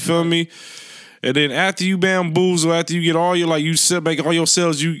couple. You feel me? And then after you bamboozle, after you get all your you set back all your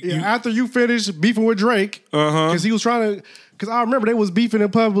cells, after you finish beefing with Drake, because he was trying to. Because I remember they was beefing in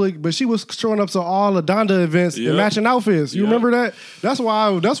public, but she was showing up to all the Donda events and matching outfits. You remember that? That's why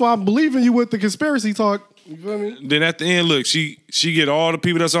I'm believing you with the conspiracy talk. You feel me? Then at the end, look, she get all the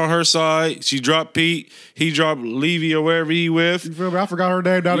people that's on her side. She dropped Pete. He dropped Levy or wherever he with. You feel me? I forgot her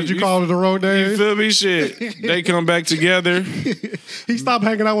name now that you called it the wrong name. You feel me? Shit. They come back together. He stopped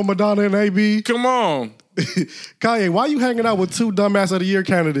hanging out with Madonna and AB. Come on. Kanye, why you hanging out with 2 dumbass of the year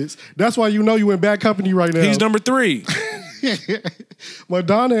candidates? That's why you know you in bad company right now. He's number 3.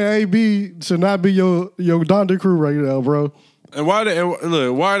 Madonna and AB should not be your Donda crew right now, bro. And why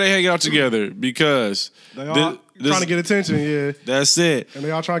are they hanging out together? Because they all trying to get attention, yeah. That's it. And they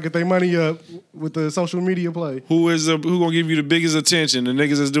all trying to get their money up with the social media play. Who gonna give you the biggest attention? The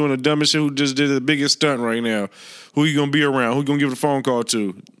niggas that's doing the dumbest shit who just did the biggest stunt right now. Who you gonna be around? Who you gonna give the phone call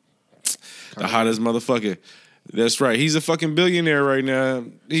to? The hottest motherfucker. That's right. He's a fucking billionaire right now.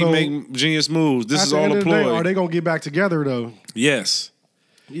 He make genius moves. This is all a ploy. Are they gonna get back together though? Yes.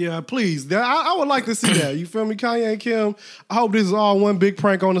 Yeah, please. I would like to see that. You feel me? Kanye and Kim. I hope this is all one big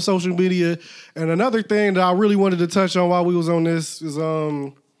prank on the social media. And another thing that I really wanted to touch on while we was on this is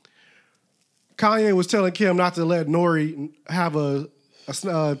Kanye was telling Kim not to let Nori have a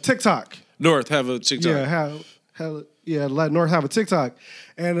TikTok. North have a TikTok. Yeah, let North have a TikTok.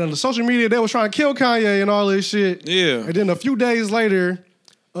 And on the social media, they was trying to kill Kanye and all this shit. Yeah. And then a few days later,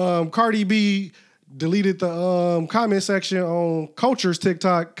 Cardi B deleted the comment section on Culture's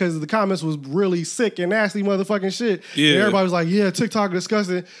TikTok because the comments was really sick and nasty motherfucking shit. Yeah. And everybody was like, yeah, TikTok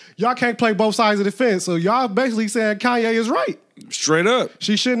disgusting. Y'all can't play both sides of the fence. So y'all basically saying Kanye is right. Straight up.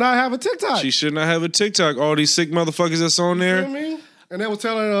 She should not have a TikTok. She should not have a TikTok. All these sick motherfuckers that's on there. You know what I mean? And they was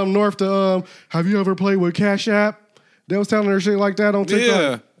telling North to, have you ever played with Cash App? They was telling her shit like that on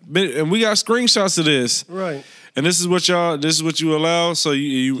TikTok. Yeah. And we got screenshots of this. Right. And this is what you allow. So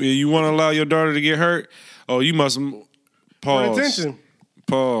you want to allow your daughter to get hurt? Oh, you must pause. For attention.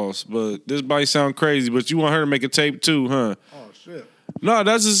 Pause. But this might sound crazy, but you want her to make a tape too, huh? Oh shit. No,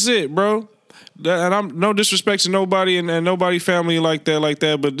 that's just it, bro. And I'm no disrespect to nobody and nobody family like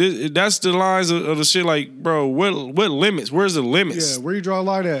that. But that's the lines of the shit. Like, bro, what limits? Where's the limits? Yeah, where you draw a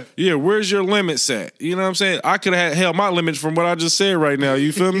line at? Yeah, where's your limits at? You know what I'm saying? I could have held my limits from what I just said right now.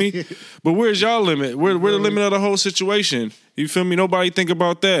 You feel me? But where's y'all limit? Where the limit of the whole situation? You feel me? Nobody think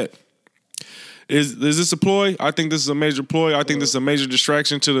about that. Is this a ploy? I think this is a major ploy. I think this is a major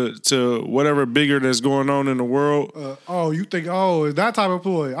distraction to whatever bigger that's going on in the world. You think? It's that type of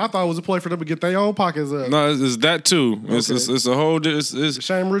ploy? I thought it was a ploy for them to get their own pockets up. No, it's that too. Okay. It's a whole. It's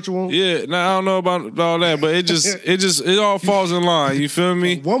shame ritual. Yeah, now I don't know about all that, but it all falls in line. You feel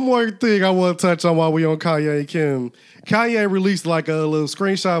me? One more thing I want to touch on while we on Kanye and Kim. Kanye released like a little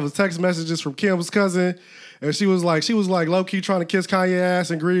screenshot of his text messages from Kim's cousin. And she was like low key trying to kiss Kanye ass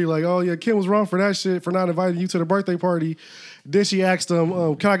and greedy, like, oh yeah, Kim was wrong for that shit for not inviting you to the birthday party. Then she asked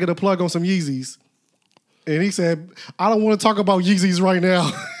him, can I get a plug on some Yeezys? And he said, I don't want to talk about Yeezys right now.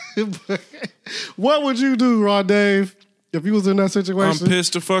 What would you do, Ron Dave, if you was in that situation? I'm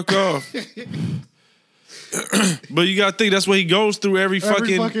pissed the fuck off. But you gotta think that's what he goes through every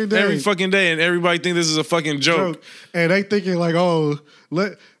fucking day, and everybody think this is a fucking joke. And they thinking like, oh,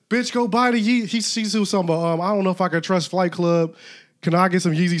 bitch, go buy the Yeezys. She's doing something about, I don't know if I can trust Flight Club. Can I get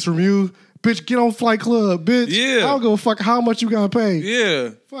some Yeezys from you? Bitch, get on Flight Club, bitch. Yeah. I don't give a fuck how much you gotta pay. Yeah.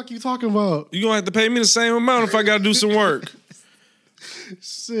 Fuck you talking about? You gonna have to pay me the same amount if I gotta do some work.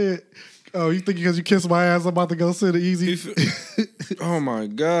 Shit. Oh, you think because you kissed my ass, I'm about to go sit easy? Oh my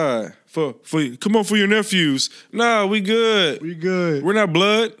God. For come on for your nephews. Nah, we good. We good. We're not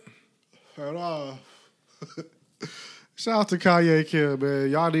blood. At all. Shout out to Kanye and Kim,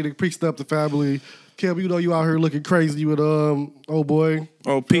 man. Y'all need to peace up the family. Kim, you know you out here looking crazy with old boy.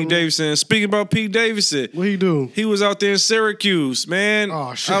 Oh, Pete Davidson. Speaking about Pete Davidson. What he do? He was out there in Syracuse, man.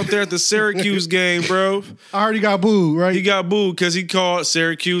 Oh, shit. Out there at the Syracuse game, bro. I heard he got booed, right? He got booed because he called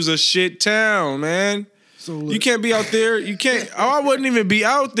Syracuse a shit town, man. So look, you can't be out there. You can't. I wouldn't even be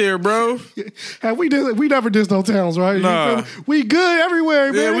out there, bro. We never dissed no towns, right? Nah. We good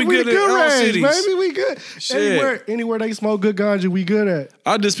everywhere, man. Yeah, we good the in all range, cities. baby. We good. Shit. Anywhere they smoke good ganja, we good at.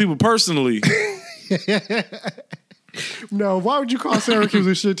 I diss people personally. No, why would you call Syracuse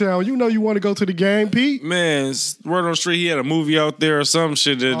a shit town? You know you want to go to the game, Pete. Man, word on the street, he had a movie out there or some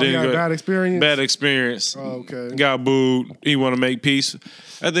shit that didn't go. Bad experience? Bad experience. Oh, okay. Got booed. He want to make peace.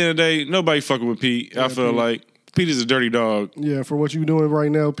 At the end of the day, nobody fucking with Pete. Yeah, I feel like Pete is a dirty dog. Yeah, for what you doing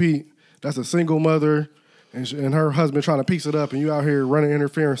right now, Pete. That's a single mother and her husband trying to piece it up, and you out here running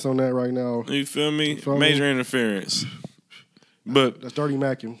interference on that right now. You feel me? Major interference. But that's Dirty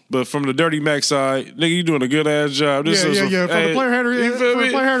Mackin. But from the Dirty Mac side, nigga, you doing a good ass job. Yeah. From the player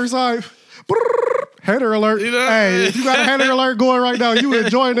hater side, hater alert. You know? Hey, if you got a hater alert going right now, you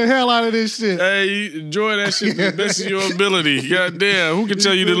enjoying the hell out of this shit. Hey, you enjoy that shit to the best of your ability. Goddamn, who can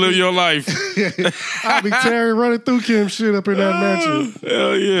tell you to live your life? I'll be tearing running through Kim shit up in that mansion.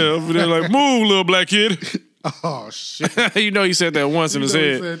 Hell yeah, over there like, move, little black kid. Oh shit! You know he said that once in his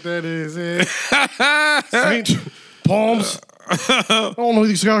head. He said that in his head. Saint Palms. I don't know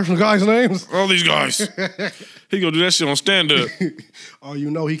these guys' names. All these guys. He gonna do that shit on stand up. Oh,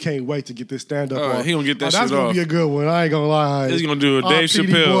 you know he can't wait to get this stand up off. He gonna get that shit off. That's gonna be a good one. I ain't gonna lie. He's gonna do a Dave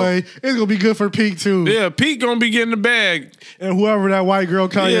Chappelle. Boy. It's gonna be good for Pete too. Yeah, Pete gonna be getting the bag. And whoever that white girl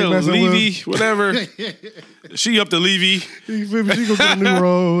Kanye messing Levy, with. Whatever. She up to Levy. You feel me? She gonna get a new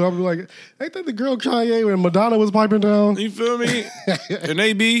role. I'm like, ain't that the girl Kanye when Madonna was piping down? You feel me? And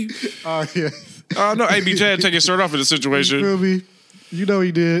AB. Oh yeah. No, AB had to take his shirt off in the situation. You feel me? You know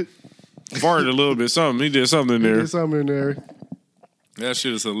he did. Farted a little bit. Something. He did something in there. He did something in there. That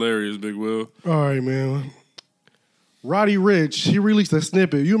shit is hilarious, Big Will. All right, man. Roddy Ricch, he released a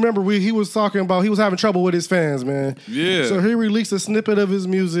snippet. You remember he was talking about he was having trouble with his fans, man. Yeah. So he released a snippet of his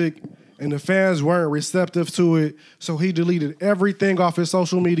music, and the fans weren't receptive to it. So he deleted everything off his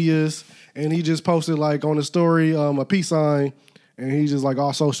social medias, and he just posted like on the story a peace sign, and he just like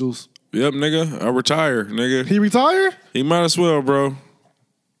all socials. Yep, nigga. I retire, nigga. He retired? He might as well, bro.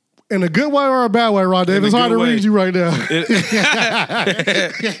 In a good way or a bad way, Rod Dave? It's hard to read you right now. Hey,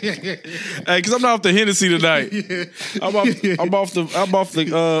 because I'm not off the Hennessy tonight. Yeah. I'm off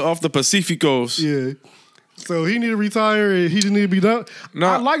the Pacificos. Yeah. So he need to retire and he just need to be done.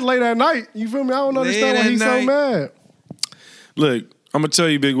 I like late at night. You feel me? I don't understand why he's so mad. Look, I'm gonna tell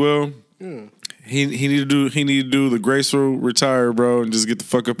you, Big Will. Yeah. He need to do the graceful retire, bro, and just get the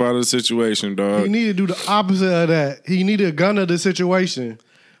fuck up out of the situation, dog. He need to do the opposite of that. He need to gun of the situation.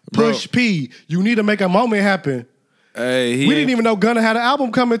 Push P. You need to make a moment happen. Hey, we didn't even know Gunna had an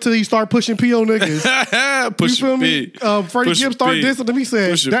album coming until he started pushing P on niggas. Push you feel me? Freddie Gibbs started dissing him. He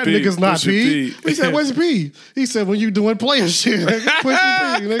said, that nigga's not P. He said, what's P? He said, when you doing player shit, nigga,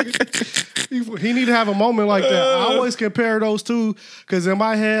 pushing P, nigga. He need to have a moment like that. I always compare those two because in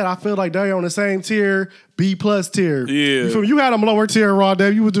my head, I feel like they're on the same tier, B+ tier. Yeah. You feel me? You had them lower tier, Rod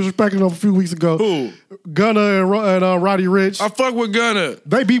Dave. You were disrespecting them a few weeks ago. Who? Gunna and Roddy Ricch. I fuck with Gunna.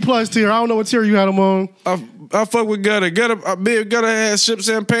 They B+ tier. I don't know what tier you had them on. I fuck with Gunna. Gunna has Ship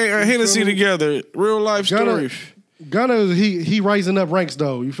Champagne and Hennessy together. Real life story. Gunna, he raising up ranks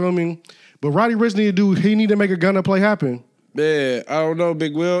though. You feel me? But Roddy Ricch need to make a Gunna play happen. Man, I don't know,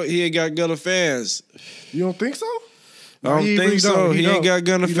 Big Will. He ain't got Gunna fans. You don't think so? I don't think so. He ain't got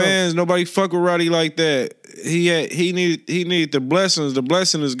Gunna fans. Don't. Nobody fuck with Roddy like that. He need the blessings. The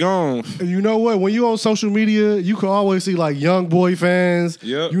blessing is gone. And you know what? When you on social media, you can always see like young boy fans.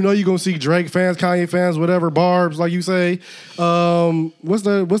 Yep. You know you gonna see Drake fans, Kanye fans, whatever, Barbs, like you say. What's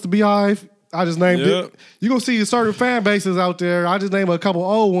the Beehive? I just named it. You gonna see certain fan bases out there. I just named a couple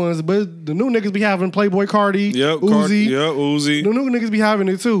old ones, but the new niggas be having Playboy Cardi, Uzi. Uzi. The new niggas be having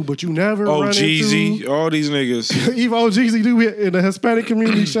it too, but you never run into Jeezy, all these niggas. Even Jeezy do in the Hispanic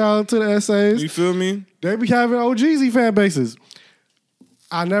community. Shout out to the essays. You feel me? They be having Jeezy fan bases.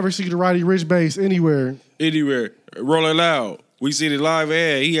 I never see the Roddy Ricch base anywhere. Rolling Loud. We see the live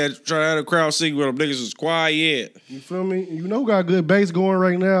ad. He had tried to have a crowd sing with him. Niggas was quiet. You feel me? You know who got good bass going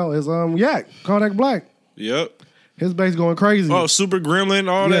right now is Yak, Kodak Black. Yep. His bass going crazy. Oh, Super Gremlin,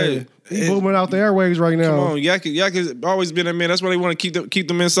 all that. He's booming out the airwaves right now. Come on, Yak has always been a man. That's why they want to keep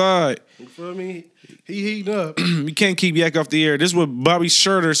them inside. You feel me? He heating up. You can't keep Yak off the air. This is what Bobby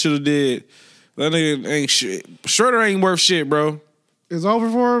Schroeder should have did. That nigga ain't shit. Schroeder ain't worth shit, bro. It's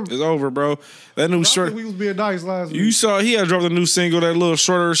over for him? It's over, bro. That new Schroeder. We was being nice last week. You saw he had dropped a new single, that little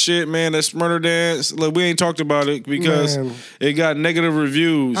Schroeder shit, man, that Smurder Dance. Like, we ain't talked about it because it got negative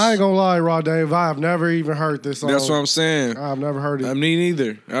reviews. I ain't gonna lie, Rod Dave. I have never even heard this song. That's what I'm saying. I've never heard it. I mean,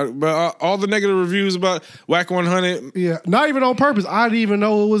 neither. But all the negative reviews about Whack 100. Yeah, not even on purpose. I didn't even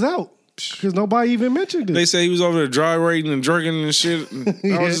know it was out. Because nobody even mentioned it. They say he was over there dry raiding and drinking and shit. And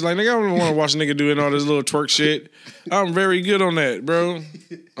I was just like, nigga, I don't want to watch a nigga doing all this little twerk shit. I'm very good on that, bro.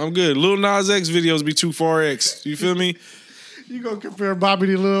 I'm good. Lil Nas X videos be too far X. You feel me? You gonna compare Bobby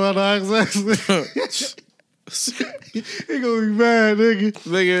to Lil Nas X? He gonna be mad,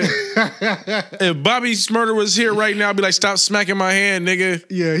 nigga. If Bobby Smurder was here right now, I'd be like, stop smacking my hand, nigga.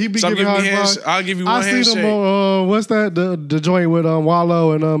 Yeah, he be stop giving me hands. I'll give you one handshake. I seen him on, what's that? The joint with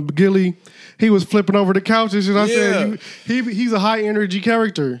Wallow and Gilly. He was flipping over the couch and shit. I said, he's a high energy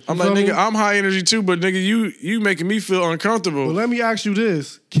character. I'm like, nigga, I'm high energy too, but nigga, you making me feel uncomfortable. But let me ask you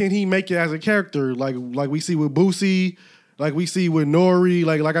this: can he make it as a character, like we see with Boosie? Like we see with Nori,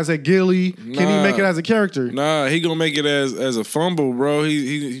 like I said, Gilly. Can he make it as a character? Nah, he gonna make it as a fumble, bro.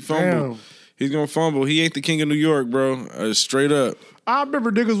 He fumble. Damn. He's gonna fumble. He ain't the king of New York, bro. Straight up. I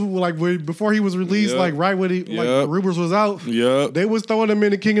remember niggas like before he was released, like right when like Rubers was out. Yep. They was throwing him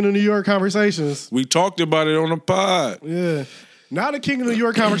in the King of New York conversations. We talked about it on the pod. Yeah. Now the King of New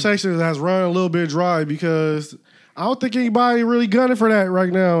York conversations has run a little bit dry because I don't think anybody really gunning for that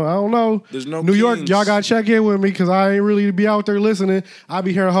right now. I don't know. There's no New York, kings. y'all gotta check in with me because I ain't really be out there listening. I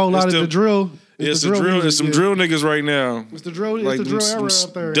be hearing a whole lot of the drill. It's the drill. There's some drill niggas right now. It's the drill. Like it's the drill era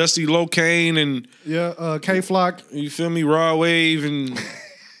out there. Dusty Locane and K Flock. You feel me? Raw Wave and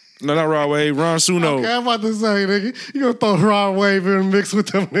no, not Raw Wave. Ron Suno. Okay, I'm about to say, nigga, you gonna throw Raw Wave in and mix with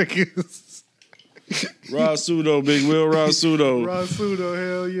them niggas? Raw Suno, Big Will. Raw Suno. Raw Suno,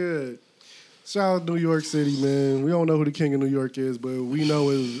 hell yeah. Shout out New York City, man. We don't know who the king of New York is, but we know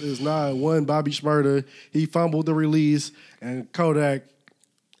it's not one Bobby Shmurda. He fumbled the release, and Kodak,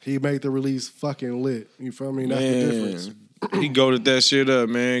 he made the release fucking lit. You feel me? That's the difference. He goated that shit up,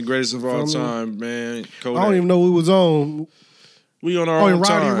 man. Greatest of all time, man. Kodak. I don't even know who was on. We on our own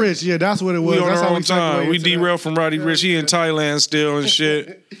time. Roddy Ricch. Yeah, that's what it was. We on that's our how own time. We derailed from Roddy Ricch. He in Thailand still and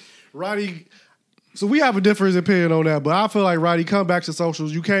shit. Roddy. So we have a different opinion on that, but I feel like Roddy, come back to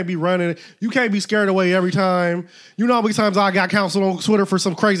socials. You can't be running. You can't be scared away every time. You know how many times I got counseled on Twitter for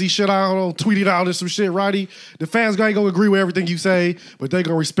some crazy shit. I don't know, tweeted out or some shit. Roddy, the fans ain't gonna agree with everything you say, but they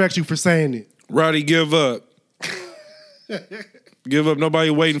gonna respect you for saying it. Roddy, give up. Give up.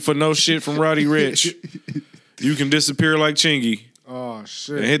 Nobody waiting for no shit from Roddy Ricch. You can disappear like Chingy. Oh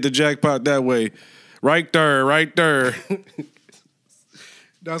shit! And hit the jackpot that way. Right there, right there.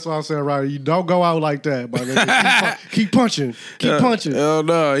 That's why I'm saying, Roddy, you don't go out like that, my nigga. Keep punching. Keep punching. Hell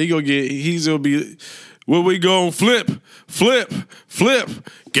no. He's gonna be, where we going? Flip.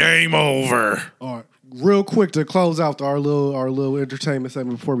 Game over. All right. Real quick to close out our little entertainment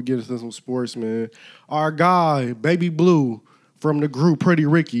segment before we get into some sports, man. Our guy, Baby Blue, from the group Pretty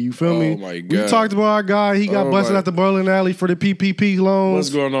Ricky, you feel me? Oh my God. We talked about our guy. He got busted at the bowling alley for the PPP loans. What's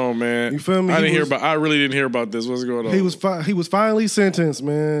going on, man? You feel me? I really didn't hear about this. What's going on? He was finally sentenced,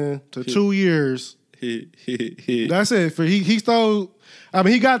 man, to 2 years. That's it. He stole. I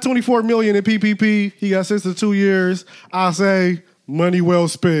mean, he got $24 million in PPP. He got sentenced to 2 years. I say money well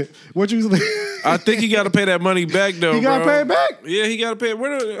spent. What you think? I think he got to pay that money back, though. He got to pay it back. Yeah, he got to pay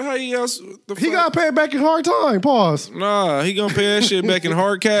it. How he else? He got to pay it back in hard time. Pause. Nah, he gonna pay that shit back in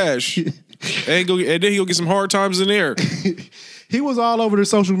hard cash, and then he gonna get some hard times in there. He was all over the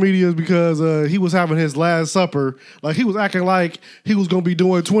social medias because he was having his last supper. Like, he was acting like he was going to be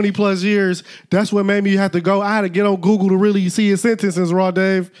doing 20 plus years. That's what made me have to go. I had to get on Google to really see his sentences, Raw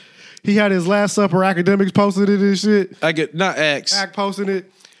Dave. He had his last supper. Academics posted it and shit. Not Axe. Act posted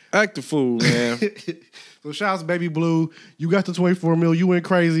it. Act the fool, man. So shout out to Baby Blue. You got the 24 mil. You went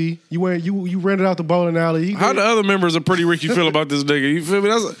crazy. You rented out the bowling alley. How the other members of Pretty Ricky feel about this nigga? You feel me?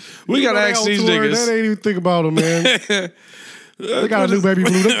 We got to ask these niggas. They ain't even think about him, man. They got a new Baby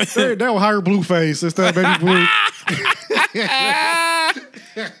Blue. They'll hire Blueface instead of Baby Blue.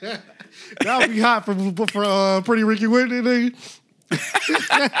 That would be hot for Pretty Ricky Whitney, nigga.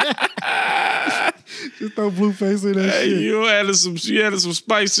 Just throw Blueface in that shit. You added some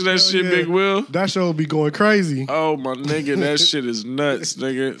spice to that shit, yeah. Big Will. That show would be going crazy. Oh my nigga, that shit is nuts,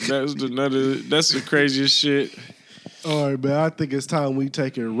 nigga. That's the craziest shit. All right, man. I think it's time we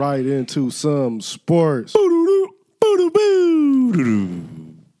take it right into some sports.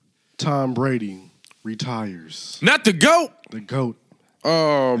 Tom Brady retires. Not the GOAT. The GOAT.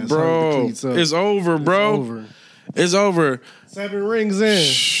 Oh, bro. It's over, bro. It's over. 7 rings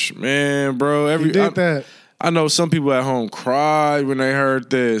in. Man, bro. He did that. I know some people at home cried when they heard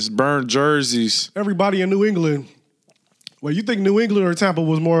this. Burned jerseys. Everybody in New England. Well, you think New England or Tampa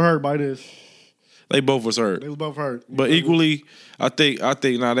was more hurt by this? They both was hurt. They was both hurt. But equally, I think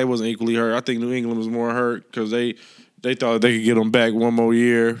they wasn't equally hurt. I think New England was more hurt because they thought they could get him back one more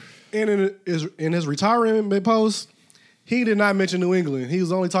year. And in his retirement post, he did not mention New England. He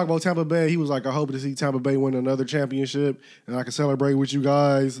was only talking about Tampa Bay. He was like, I hope to see Tampa Bay win another championship and I can celebrate with you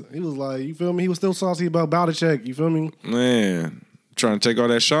guys. He was like, you feel me? He was still saucy about Belichick. You feel me? Man, trying to take all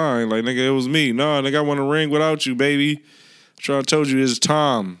that shine. Like, nigga, it was me. No, nigga, I won a ring without you, baby. I told you it's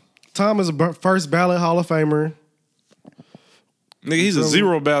Tom. Tom is a first ballot Hall of Famer. Nigga, he's a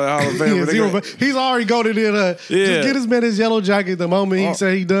 0 ballot Hall of Famer. He's already goated in. Just get his man his yellow jacket the moment he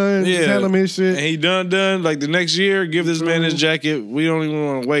said he done. Yeah. Tell him his shit. And he done. Like the next year, give this man his jacket. We don't even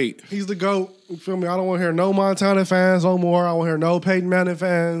want to wait. He's the GOAT. You feel me? I don't want to hear no Montana fans no more. I don't want to hear no Peyton Manning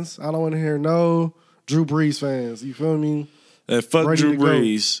fans. I don't want to hear no Drew Brees fans. You feel me? And fuck Ready Drew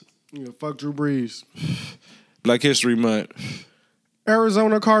Brees. Yeah, fuck Drew Brees. Black History Month.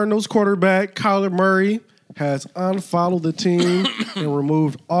 Arizona Cardinals quarterback Kyler Murray has unfollowed the team and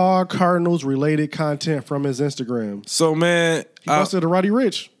removed all Cardinals-related content from his Instagram. So, man... He busted a Roddy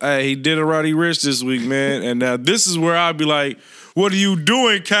Ricch. Hey, he did a Roddy Ricch this week, man. And now this is where I'd be like, what are you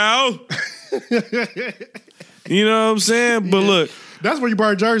doing, Cal? You know what I'm saying? But look... That's where you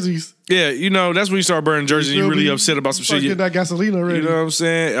burn jerseys. Yeah, you know, that's when you start burning jerseys and you're really upset about some shit. Get that gasoline already. You know what I'm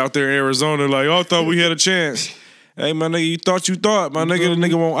saying? Out there in Arizona, like, I thought we had a chance. Hey, my nigga, you thought. My nigga, the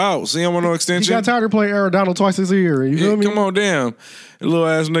nigga won't out. See, I want no extension. He got tired of playing Arizona twice this year. You feel me? Come on, damn. Little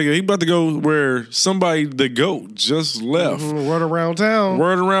ass nigga. He about to go where somebody, the GOAT, just left. Word around town.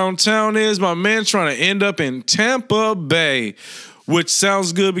 Word around town is my man trying to end up in Tampa Bay, which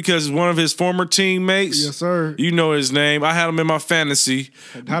sounds good because one of his former teammates. Yes, sir. You know his name. I had him in my fantasy.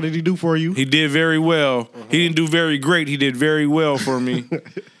 How did he do for you? He did very well. He didn't do very great. He did very well for me.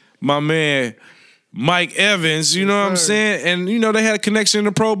 My man, Mike Evans, you know what I'm saying? And, you know, they had a connection in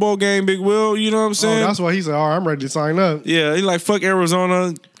the Pro Bowl game, Big Will, you know what I'm saying? Oh, that's why he said, all right, I'm ready to sign up. Yeah, he like, fuck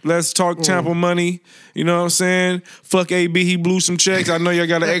Arizona, let's talk Tampa money, you know what I'm saying? Fuck AB, he blew some checks. I know y'all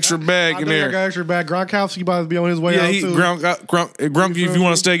got an extra bag in there. I got extra bag. Gronkowski about to be on his way out, too. Grunk, if you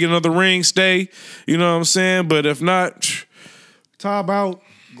want to stay, get another ring, stay, you know what I'm saying? But if not... Top out,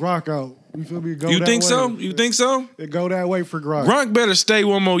 Gronk out. You feel me? You think so? You think so? It go that way for Gronk. Gronk better stay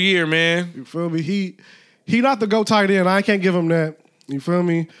one more year, man. You feel me? He not the go tight end. I can't give him that. You feel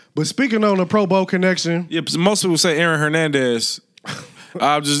me? But speaking on the Pro Bowl connection. Yeah, most people say Aaron Hernandez.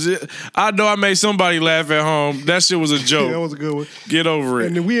 I know I made somebody laugh at home. That shit was a joke. Yeah, that was a good one. Get over it.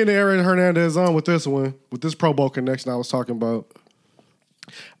 And then we in the Aaron Hernandez on with this one, with this Pro Bowl connection I was talking about.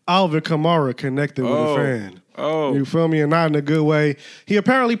 Alvin Kamara connected with a fan. Oh. You feel me? And not in a good way. He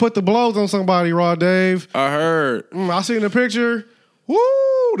apparently put the blows on somebody, Raw Dave. I heard. I seen the picture. Woo!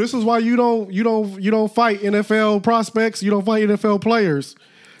 This is why you don't fight NFL prospects. You don't fight NFL players.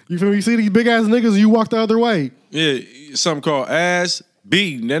 You feel me? You see these big ass niggas, you walk the other way. Yeah, something called ass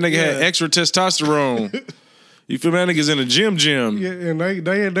beating. That nigga had extra testosterone. You feel me? That nigga's in a gym. Yeah, and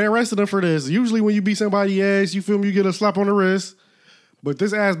they arrested him for this. Usually when you beat somebody's ass, you feel me? You get a slap on the wrist. But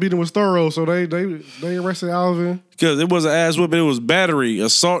this ass beating was thorough, so they arrested Alvin. Because it was an ass whooping, it was battery,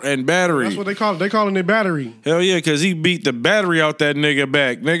 assault and battery. That's what they call it. They calling it battery. Hell yeah, because he beat the battery out that nigga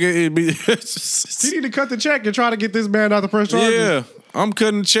back. Nigga, he need to cut the check and try to get this man out the press charges. Yeah, I'm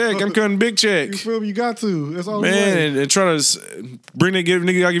cutting check. I'm cutting big check. You feel me? You got to. That's all. Man, and try to bring that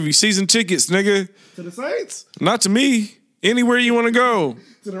nigga. I'll give you season tickets, nigga. To the Saints? Not to me. Anywhere you want to go.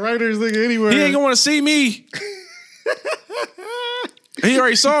 To the Raiders, nigga. Anywhere. He ain't gonna want to see me. He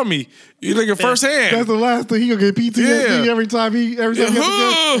already saw me. You nigga firsthand. That's the last thing. He gonna get PTSD every time he has to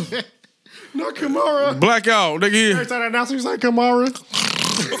go. Not Kamara. Blackout, nigga. Every time that announcer was like Kamara.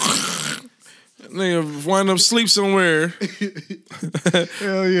 Nigga wind up sleep somewhere.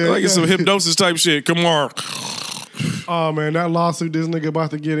 Hell yeah. Like it's some hypnosis type shit. Kamara. Oh man, that lawsuit this nigga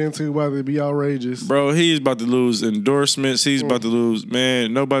about to get into about to be outrageous. Bro, he's about to lose endorsements. He's about to lose,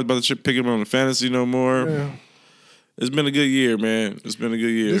 man. Nobody's about to pick him on the fantasy no more. Yeah. It's been a good year, man. It's been a good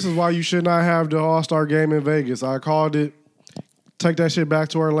year. This is why you should not have the All-Star game in Vegas. I called it. Take that shit back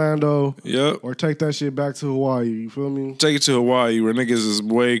to Orlando. Yep. Or take that shit back to Hawaii. You feel me? Take it to Hawaii where niggas is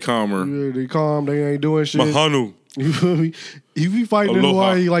way calmer. Yeah, they calm. They ain't doing shit. Mahanu. You feel me? If you fighting in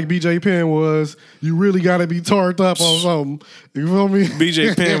Hawaii like BJ Penn was, you really got to be turned up on something. You feel me?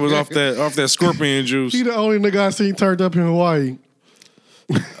 BJ Penn was off that scorpion juice. He the only nigga I seen turned up in Hawaii.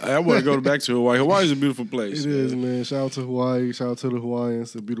 I want to go back to Hawaii. Hawaii's a beautiful place. It is, man. Shout out to Hawaii. Shout out to the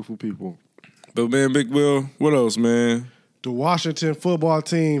Hawaiians. They're beautiful people. But, man, Big Will, what else, man? The Washington football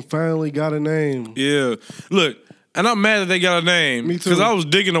team finally got a name. Yeah. Look, and I'm mad that they got a name. Me too. Because I was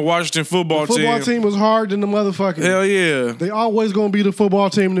digging the Washington football team. The football team was hard than the motherfucking. Hell yeah. They always going to be the football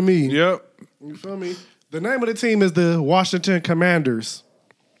team to me. Yep. You feel me? The name of the team is the Washington Commanders.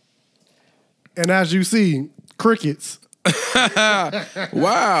 And as you see, crickets.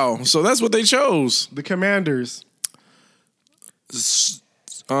 Wow. So that's what they chose. The Commanders.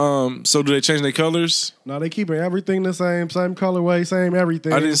 So do they change their colors? No, they keeping everything the same colorway, same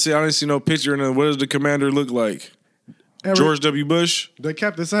everything. I didn't see no picture in it. What does the commander look like? George W. Bush? They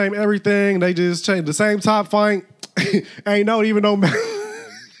kept the same everything. They just changed the same top font. Ain't no even no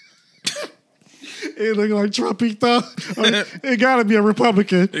it look like Trump though. It gotta be a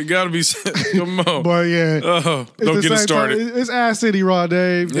Republican. It gotta be. Come on. But yeah. Don't get it started. It's Ass City, Raw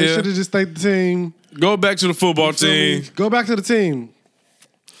Dave. They should have just stayed the team. Go back to the football team. Go back to the team.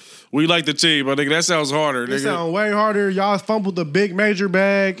 We like the team, I think that sounds harder. It sounds way harder. Y'all fumbled the big major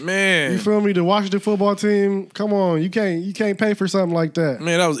bag. Man. You feel me? The Washington football team. Come on. You can't pay for something like that.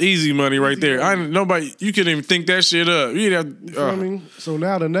 Man, that was easy money right there. You couldn't even think that shit up. You feel me? So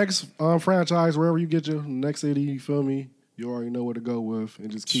now the next franchise, wherever you get your next city, you feel me? You already know where to go with and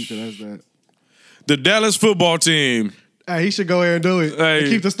just keep it as that. The Dallas football team. Hey, he should go ahead and do it. Hey. And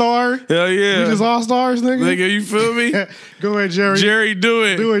keep the star. Hell yeah. We just all stars, nigga. Nigga, you feel me? Go ahead, Jerry. Jerry, do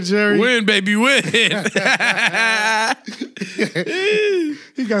it. Do it, Jerry. Win, baby, win.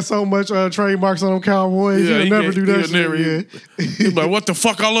 He got so much trademarks on them Cowboys. He'll never do that shit. He's like, what the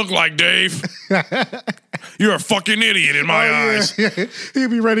fuck I look like, Dave? You're a fucking idiot in my eyes. Yeah. He'll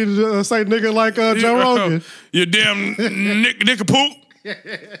be ready to say nigga like Joe Rogan. You damn nick-a-poop.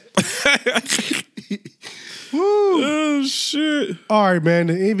 Woo. Oh, shit. All right, man.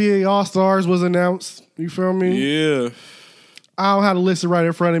 The NBA All-Stars was announced. You feel me? Yeah. I don't have the list right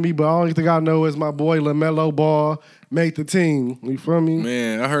in front of me, but the only thing I know is my boy LaMelo Ball made the team. You feel me?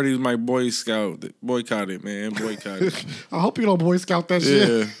 Man, I heard he was my Boy Scout. Boycott it, man. Boycott it. I hope you don't Boy Scout that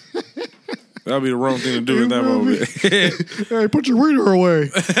shit. That'd be the wrong thing to do in that moment. Hey, put your reader away.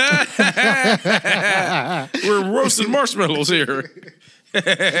 We're roasting marshmallows here.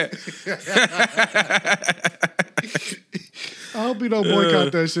 I hope he don't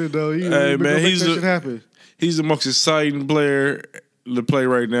boycott that shit though. Hey man, he's the most exciting player to play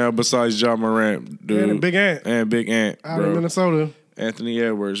right now besides John Morant, dude. And Big Ant. Out of Minnesota. Anthony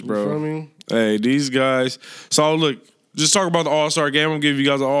Edwards, bro. You feel me? Hey, these guys. So look, just talk about the All-Star game. I'm gonna give you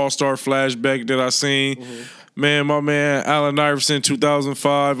guys an All-Star flashback that I seen. Mm-hmm. Man, my man Allen Iverson,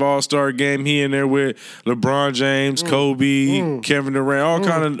 2005 All-Star game. He in there with LeBron James, Kobe, Kevin Durant, all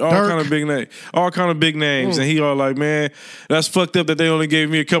kind of big names. And he all like, man, that's fucked up that they only gave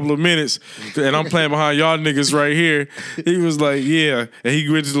me a couple of minutes, and I'm playing behind y'all niggas right here. He was like, yeah, and he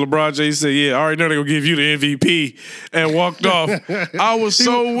went to LeBron James. He said, yeah, I already know they're gonna give you the MVP, and walked off. I was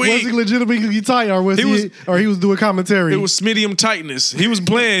so weak. Was he legitimately tight, or he was doing commentary? It was medium tightness. He was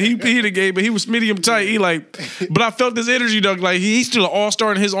playing. He the game, but he was medium tight. He like. But I felt this energy, though. Like he's still an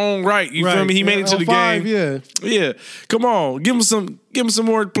all-star in his own right. You feel me? He made it to the game. Yeah. Come on, give him some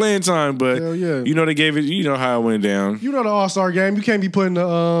more playing time. But you know they gave it. You know how it went down. You know the All-Star game. You can't be putting the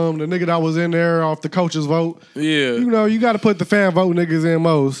nigga that was in there off the coach's vote. Yeah. You know you got to put the fan vote niggas in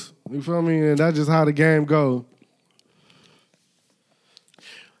most. You feel me? And that's just how the game go.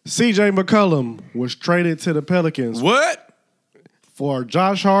 C.J. McCollum was traded to the Pelicans. What? For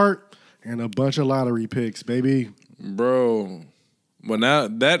Josh Hart. And a bunch of lottery picks, baby. Bro. Well, now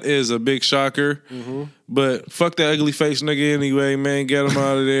that is a big shocker. Mm-hmm. But fuck that ugly face nigga anyway, man. Get him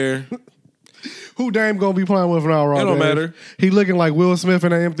out of there. Who Dame gonna be playing with now, Rob? It don't matter. He looking like Will Smith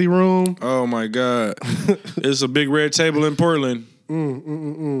in an empty room. Oh, my God. It's a big red table in Portland.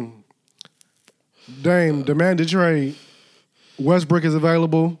 Dame, demanded trade. Westbrook is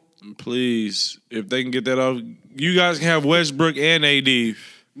available. Please. If they can get that off. You guys can have Westbrook and AD.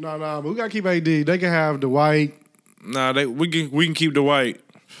 No, but we gotta keep AD. They can have Dwight. Nah, we can keep Dwight.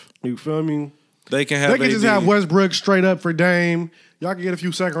 You feel me? They can have. They can just have Westbrook straight up for Dame. Y'all can get a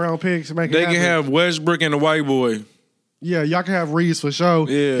few second round picks and make it happen. They can have Westbrook and the white boy. Yeah, y'all can have Reeves for sure.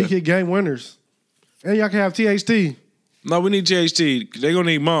 Yeah, he get game winners, and y'all can have THT. No, we need THT. They gonna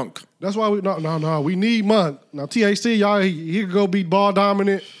need Monk. That's why we we need Monk. Now THT, y'all he can go be ball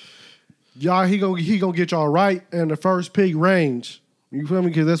dominant. Y'all he gonna get y'all right in the first pick range. You feel me?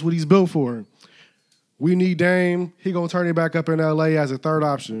 Because that's what he's built for. We need Dame. He gonna turn it back up in L.A. as a third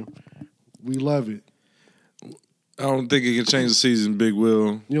option. We love it. I don't think it can change the season, Big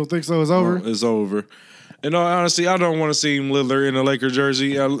Will. You don't think so? It's over? It's over. And honestly, I don't want to see Lillard in a Laker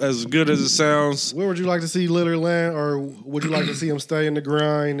jersey. As good as it sounds. Where would you like to see Lillard land, or would you like to see him stay in the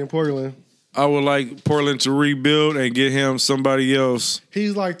grind in Portland? I would like Portland to rebuild and get him somebody else.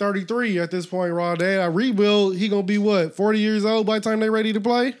 He's like 33 at this point, Raw Dad. I rebuild, he gonna be what, 40 years old by the time they ready to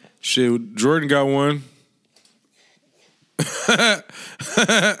play? Shit, Jordan got one.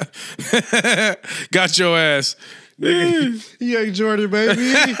 Got your ass. He ain't Jordan, baby.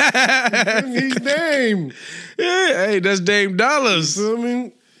 He's Dame. Yeah, hey, that's Dame dollars. You feel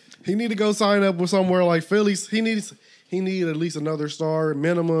me? He need to go sign up with somewhere like Philly. He need at least another star,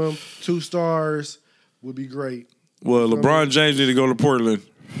 minimum 2 stars would be great. Well, LeBron James need to go to Portland.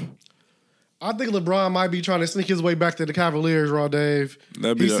 I think LeBron might be trying to sneak his way back to the Cavaliers, Raw Dave.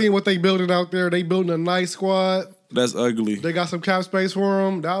 He's seen what they building out there. They building a nice squad. That's ugly. They got some cap space for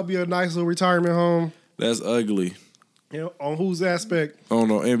him. That would be a nice little retirement home. That's ugly. You know, on whose aspect? On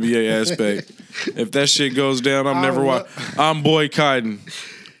the NBA aspect. If that shit goes down, I'm boycotting.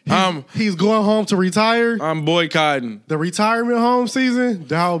 He's going home to retire. I'm boycotting. The retirement home season,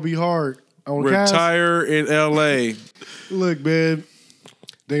 that would be hard. Retire in LA. Look, man,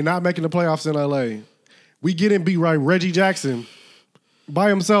 they not making the playoffs in LA. We getting beat by Reggie Jackson by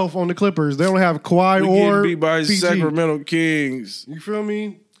himself on the Clippers. They don't have Kawhi or beat by PG. Sacramento Kings. You feel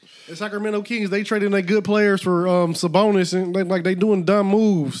me? The Sacramento Kings, they traded their good players for Sabonis, and they doing dumb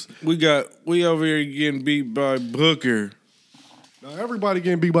moves. We over here getting beat by Booker. Now everybody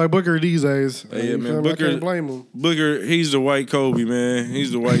getting beat by Booker these days. Yeah, man. Booker, I can't blame him. Booker, he's the white Kobe, man.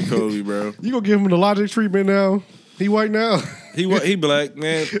 He's the white Kobe, bro. You gonna give him the Logic treatment now? He white now. He black,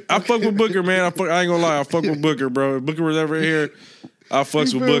 man. I fuck with Booker, man. I ain't gonna lie. I fuck with Booker, bro. If Booker was ever here, I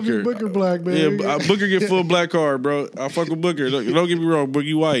fucks with Booker. Booker black, man. Yeah, Booker get full black card, bro. I fuck with Booker. Don't get me wrong, Booker,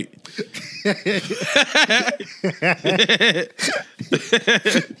 you white.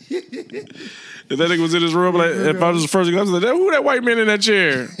 If that nigga was in his room, like, if I was the first thing, I was like, who that white man in that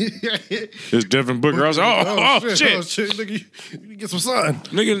chair? It's Devin Booker. I was like, oh shit. Oh, shit. Nigga, you get some sun.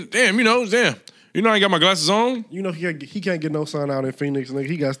 Nigga, damn. I ain't got my glasses on. You know he can't get no sun out in Phoenix, nigga.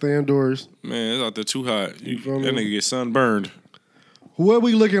 He got to stay indoors. Man, it's out there too hot. That nigga get sunburned. What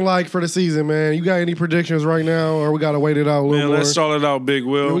we looking like for the season, man? You got any predictions right now, or we got to wait it out a little more? Let's stall it out, Big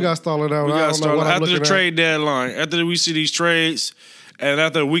Will. Yeah, we got to stall it out. We got to stall it after the trade deadline. After we see these trades, and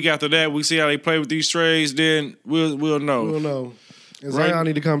after a week after that, we see how they play with these trades. Then we'll know. We'll know. And Zion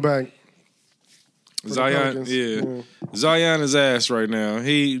need to come back. Zion, Zion is ass right now.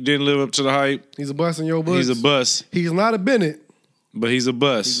 He didn't live up to the hype. He's a bust in your books. He's a bust. He's not a Bennett, but he's a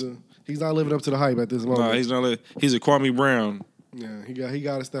bust. He's not living up to the hype at this moment. Nah, he's not. He's a Kwame Brown. Yeah, he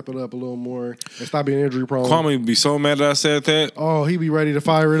got to step it up a little more and stop being injury prone. Kwame would be so mad that I said that. Oh, he be ready to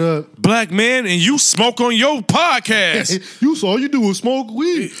fire it up. Black man, and you smoke on your podcast. You all you do is smoke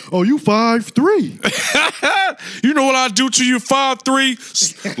weed. Oh, you 5'3". You know what I do to you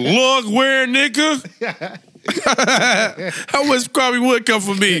 5'3" lug wearing nigga? I wish Kwame would come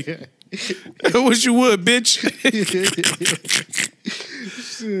for me. I wish you would, bitch.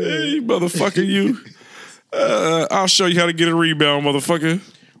 Hey, motherfucker, you. I'll show you how to get a rebound, motherfucker.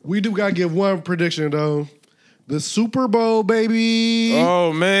 We do gotta give one prediction though. The Super Bowl, baby.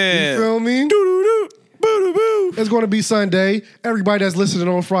 Oh man, you feel me? It's gonna be Sunday. Everybody that's listening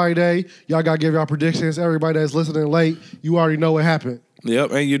on Friday, y'all gotta give y'all predictions. Everybody that's listening late, you already know what happened.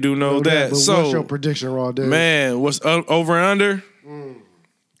 Yep, and you do know that. So, what's your prediction, Raw Dave? Man, what's over and under?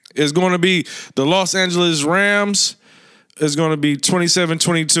 It's going to be the Los Angeles Rams. It's going to be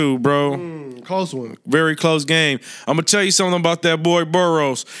 27-22, bro. Close one. Very close game. I'm going to tell you something about that boy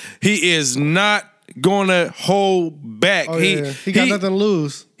Burrows. He is not going to hold back. Oh, he got nothing to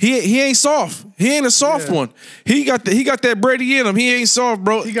lose. He ain't soft. He ain't a soft one. He got that Brady in him. He ain't soft,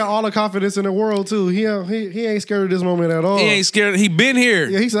 bro. He got all the confidence in the world too. He ain't scared of this moment at all. He ain't scared. He been here.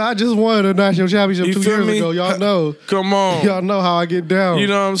 Yeah, he said, I just won a national championship 2 years ago. Y'all know. Come on. Y'all know how I get down. You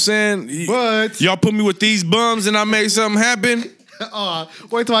know what I'm saying? But y'all put me with these bums and I make something happen.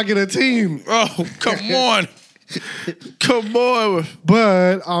 Wait till I get a team. Oh, come on. Come on.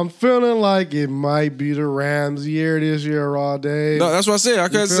 But I'm feeling like it might be the Rams' year this year, Raw Dave. No, that's what I said. I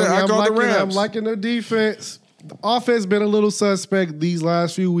called the Rams. I'm liking the defense. The offense been a little suspect these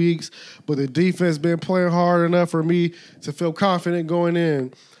last few weeks, but the defense been playing hard enough for me to feel confident going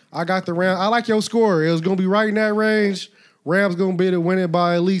in. I got the Rams. I like your score. It was going to be right in that range. Rams going to be able to win it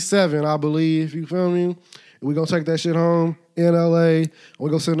by at least 7, I believe. You feel me? We're going to take that shit home in L.A. We're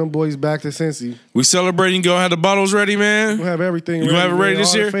going to send them boys back to Cincy. We celebrating. You going to have the bottles ready, man? We'll have everything ready. You going to have it ready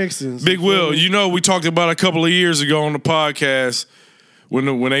this year? Fixings, Big Will, you know we talked about a couple of years ago on the podcast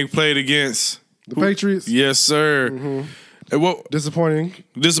when they played against the Patriots? Yes, sir. And what disappointing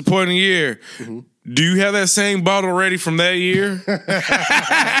year. Do you have that same bottle ready from that year?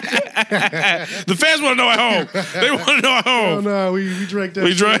 The fans want to know at home. They want to know at home. Oh, no, we drank that shit.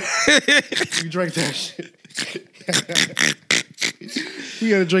 We drank that shit. We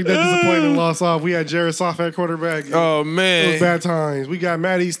had to drink that disappointing loss off. We had Jared Soff at quarterback. Oh, man. It was bad times. We got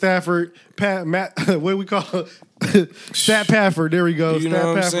Matty Stafford, Matt, what do we call it? Stat Pafford. There we go. You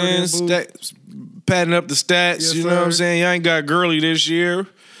know what I'm saying? Patting up the stats. Yes, you know what I'm saying? You ain't got Gurley this year.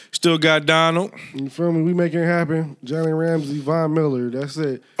 Still got Donald. You feel me? We making it happen. Jalen Ramsey, Von Miller. That's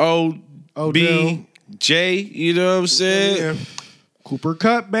it. O.B.J. You know what I'm saying? Yeah. Cooper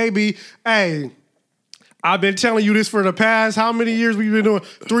Kupp, baby. Hey, I've been telling you this for the past how many years we've been doing?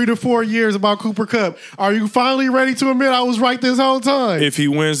 3 to 4 years about Cooper Kupp. Are you finally ready to admit I was right this whole time? If he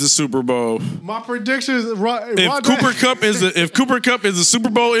wins the Super Bowl. My prediction is if Cooper Kupp is the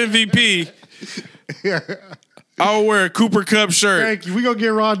Super Bowl MVP, I'll wear a Cooper Kupp shirt. Thank you. We gonna get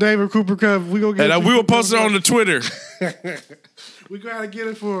Rod David Cooper Kupp. We will post it on the Twitter. We gotta get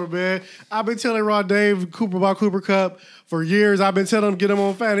it for him, man. I've been telling Rod Dave about Cooper Kupp for years. I've been telling him get him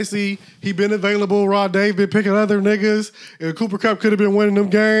on fantasy. He been available. Rod Dave been picking other niggas. And Cooper Kupp could have been winning them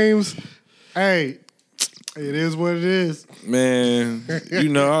games. Hey, it is what it is, man. You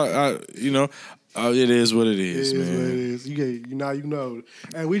know, it is what it is, man. It is what it is. You know.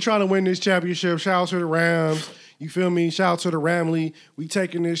 And we trying to win this championship. Shout out to the Rams. You feel me? Shout out to the Ramley. We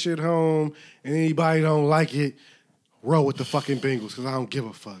taking this shit home. And anybody don't like it, roll with the fucking Bengals because I don't give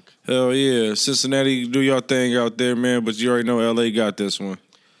a fuck. Hell yeah. Cincinnati, do your thing out there, man. But you already know L.A. got this one.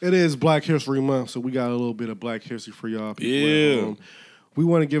 It is Black History Month, so we got a little bit of Black History for y'all people. Yeah. We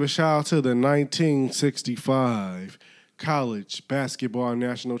want to give a shout out to the 1965 college basketball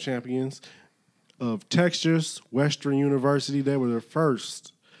national champions of Texas Western University. They were the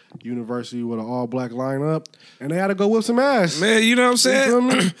first University with an all-black lineup, and they had to go whip some ass. Man, you know what I'm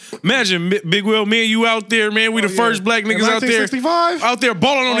saying? Imagine, Big Will, me and you out there, man. We the first black niggas out there. 1965? Out there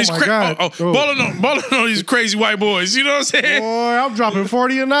balling on these balling on these crazy white boys. You know what I'm saying? Boy, I'm dropping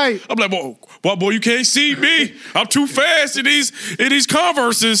 40 a night. I'm like, boy, you can't see me. I'm too fast in these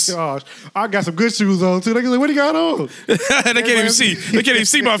Converses. Gosh, I got some good shoes on too. They like, what do you got on? They can't even see. They can't even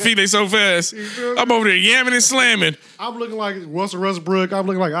see my feet. They so fast. I'm over there yamming and slamming. I'm looking like Russell Westbrook. I'm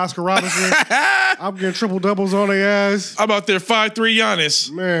looking like Oscar Robertson. I'm getting triple doubles on their ass. I'm out there 5'3"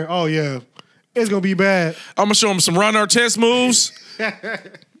 Giannis. Man, oh yeah, it's gonna be bad. I'm gonna show them some Ron Artest moves.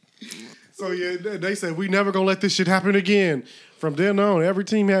 So yeah, they said we never gonna let this shit happen again. From then on, every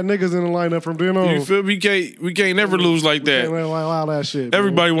team had niggas in the lineup. From then on, You feel me? We can't never lose like that. Can't allow that shit.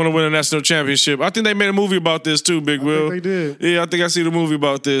 Everybody want to win a national championship. I think they made a movie about this too, Big Will. I think they did. Yeah, I think I see the movie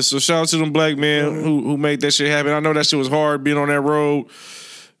about this. So shout out to them black men who made that shit happen. I know that shit was hard being on that road,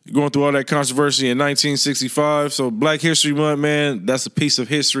 going through all that controversy in 1965. So Black History Month, man, that's a piece of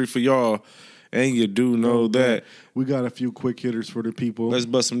history for y'all. And you do know that. We got a few quick hitters for the people. Let's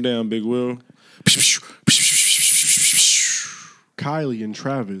bust them down, Big Will. Kylie and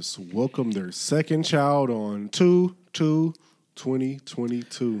Travis welcomed their second child on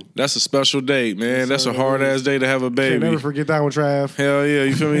 2/2/2022. That's a special date, man. That's a hard-ass day to have a baby. Can't never forget that one, Trav. Hell yeah,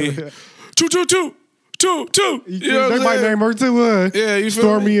 you feel me? 2/2/2. You know they might name her too. Yeah, you feel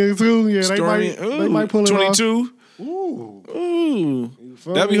Stormy me? and too. Yeah, Stormy. they might pull it 22. off. 22. Ooh.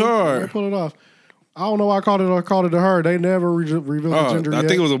 That'd be hard. They pull it off. I don't know why I called it to her. They never revealed the gender yet. I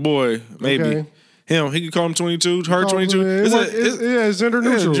think it was a boy, maybe. Okay. Him, he could call him 22. Her 22. It's gender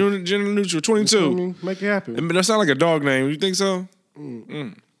neutral. Yeah, gender neutral. 22. Make it happen. I mean, that sounds like a dog name. You think so?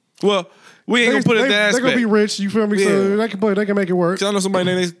 Well, we ain't gonna put it in that aspect. They're gonna be rich. You feel me? Yeah. So they can make it work. Cause I know somebody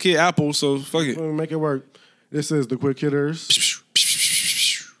named their kid Apple, so fuck it. Make it work. This is the quick hitters.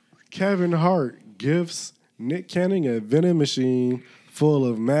 Kevin Hart gifts Nick Cannon a vending machine full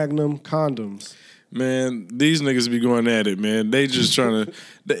of Magnum condoms. Man, these niggas be going at it, man. They just trying to.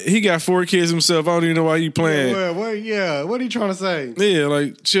 He got 4 kids himself. I don't even know why you playing. What are you trying to say? Yeah,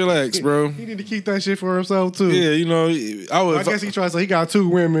 like chillax, bro. He need to keep that shit for himself too. Yeah, you know, I guess he trying to say he got 2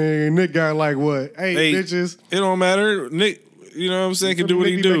 women and Nick got like what 8 bitches. It don't matter. Nick, you know what I'm saying, can do what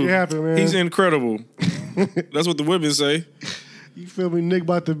he do. Make it happen, man. He's incredible. That's what the women say. You feel me? Nick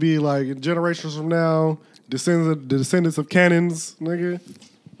about to be like generations from now, descendants of cannons, nigga.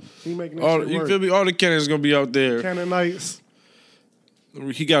 He making that shit You work. feel me? All the cannons gonna be out there. Cannonites.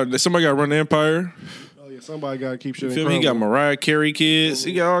 Somebody got to run the empire. Oh yeah, somebody got to keep shit. You feel me? He got Mariah Carey kids.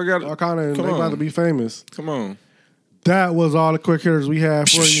 He got all kind of. They about to be famous. Come on. That was all the quick hitters we have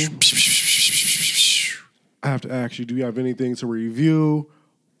for you. I have to ask you: do you have anything to review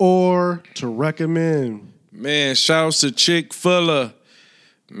or to recommend? Man, shouts to Chick-fil-A.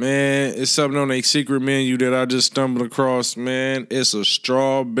 Man, it's something on a secret menu that I just stumbled across, man. It's a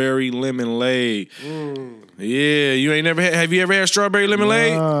strawberry lemonade. Yeah, you ain't never had. Have you ever had strawberry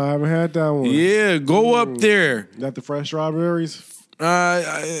lemonade? Nah, I haven't had that one. Yeah, go up there. Got the fresh strawberries?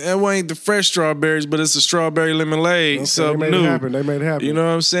 That one ain't the fresh strawberries, but it's a strawberry lemonade. Okay, Something they new. They made it happen. You know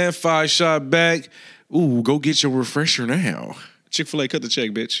what I'm saying? 5 shot back. Ooh, go get your refresher now. Chick-fil-A, cut the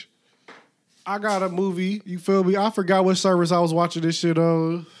check, bitch. I got a movie. You feel me? I forgot what service I was watching this shit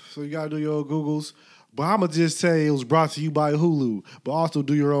on, so you gotta do your own Googles. But I'ma just say it was brought to you by Hulu, but also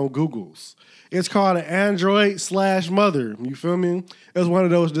do your own Googles. It's called an Android/Mother. You feel me? It's one of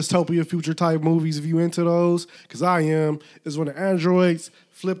those dystopia future type movies if you into those, because I am. It's when the androids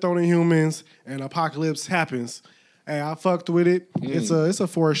flipped on the humans and apocalypse happens. Hey, I fucked with it. It's a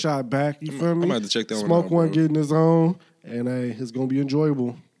 4 shot back. You feel me? I'm gonna have to check that one out. Smoke one, bro. getting his own, and hey, it's gonna be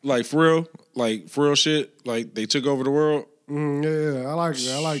enjoyable. Like for real? Like for real shit? Like they took over the world? Yeah, I liked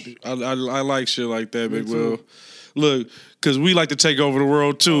it. I liked it. I like shit like that, Big Will. Look, because we like to take over the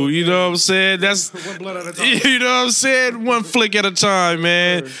world too. You know what I'm saying? That's one blood at a time. You know what I'm saying? One flick at a time,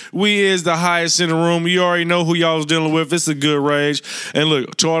 man. Sure. We is the highest in the room. You already know who y'all was dealing with. It's a good rage. And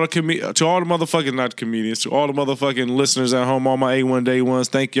look, to all the motherfucking, not comedians, to all the motherfucking listeners at home, all my A1 Day ones,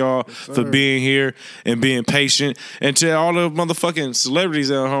 thank y'all for being here and being patient. And to all the motherfucking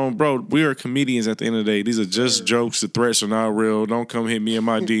celebrities at home, bro, we are comedians at the end of the day. These are just jokes. The threats are not real. Don't come hit me in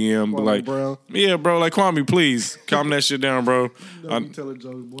my DM. But like, bro. Yeah, bro, like Kwame, please calm that shit down, bro. Don't be telling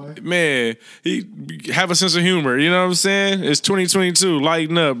jokes, boy. Man, he have a sense of humor. You know what I'm saying? It's 2022.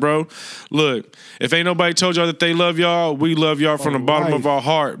 Lighten up, bro. Look, if ain't nobody told y'all that they love y'all, we love y'all from the bottom of our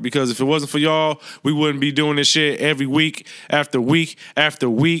heart. Because if it wasn't for y'all, we wouldn't be doing this shit every week after week after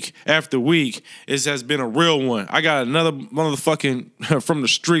week after week. It has been a real one. I got another motherfucking from the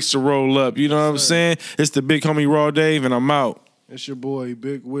streets to roll up. You know what I'm saying? It's the big homie Raw Dave, and I'm out. It's your boy,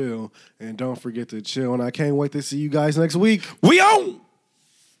 Big Will. And don't forget to chill. And I can't wait to see you guys next week. We on!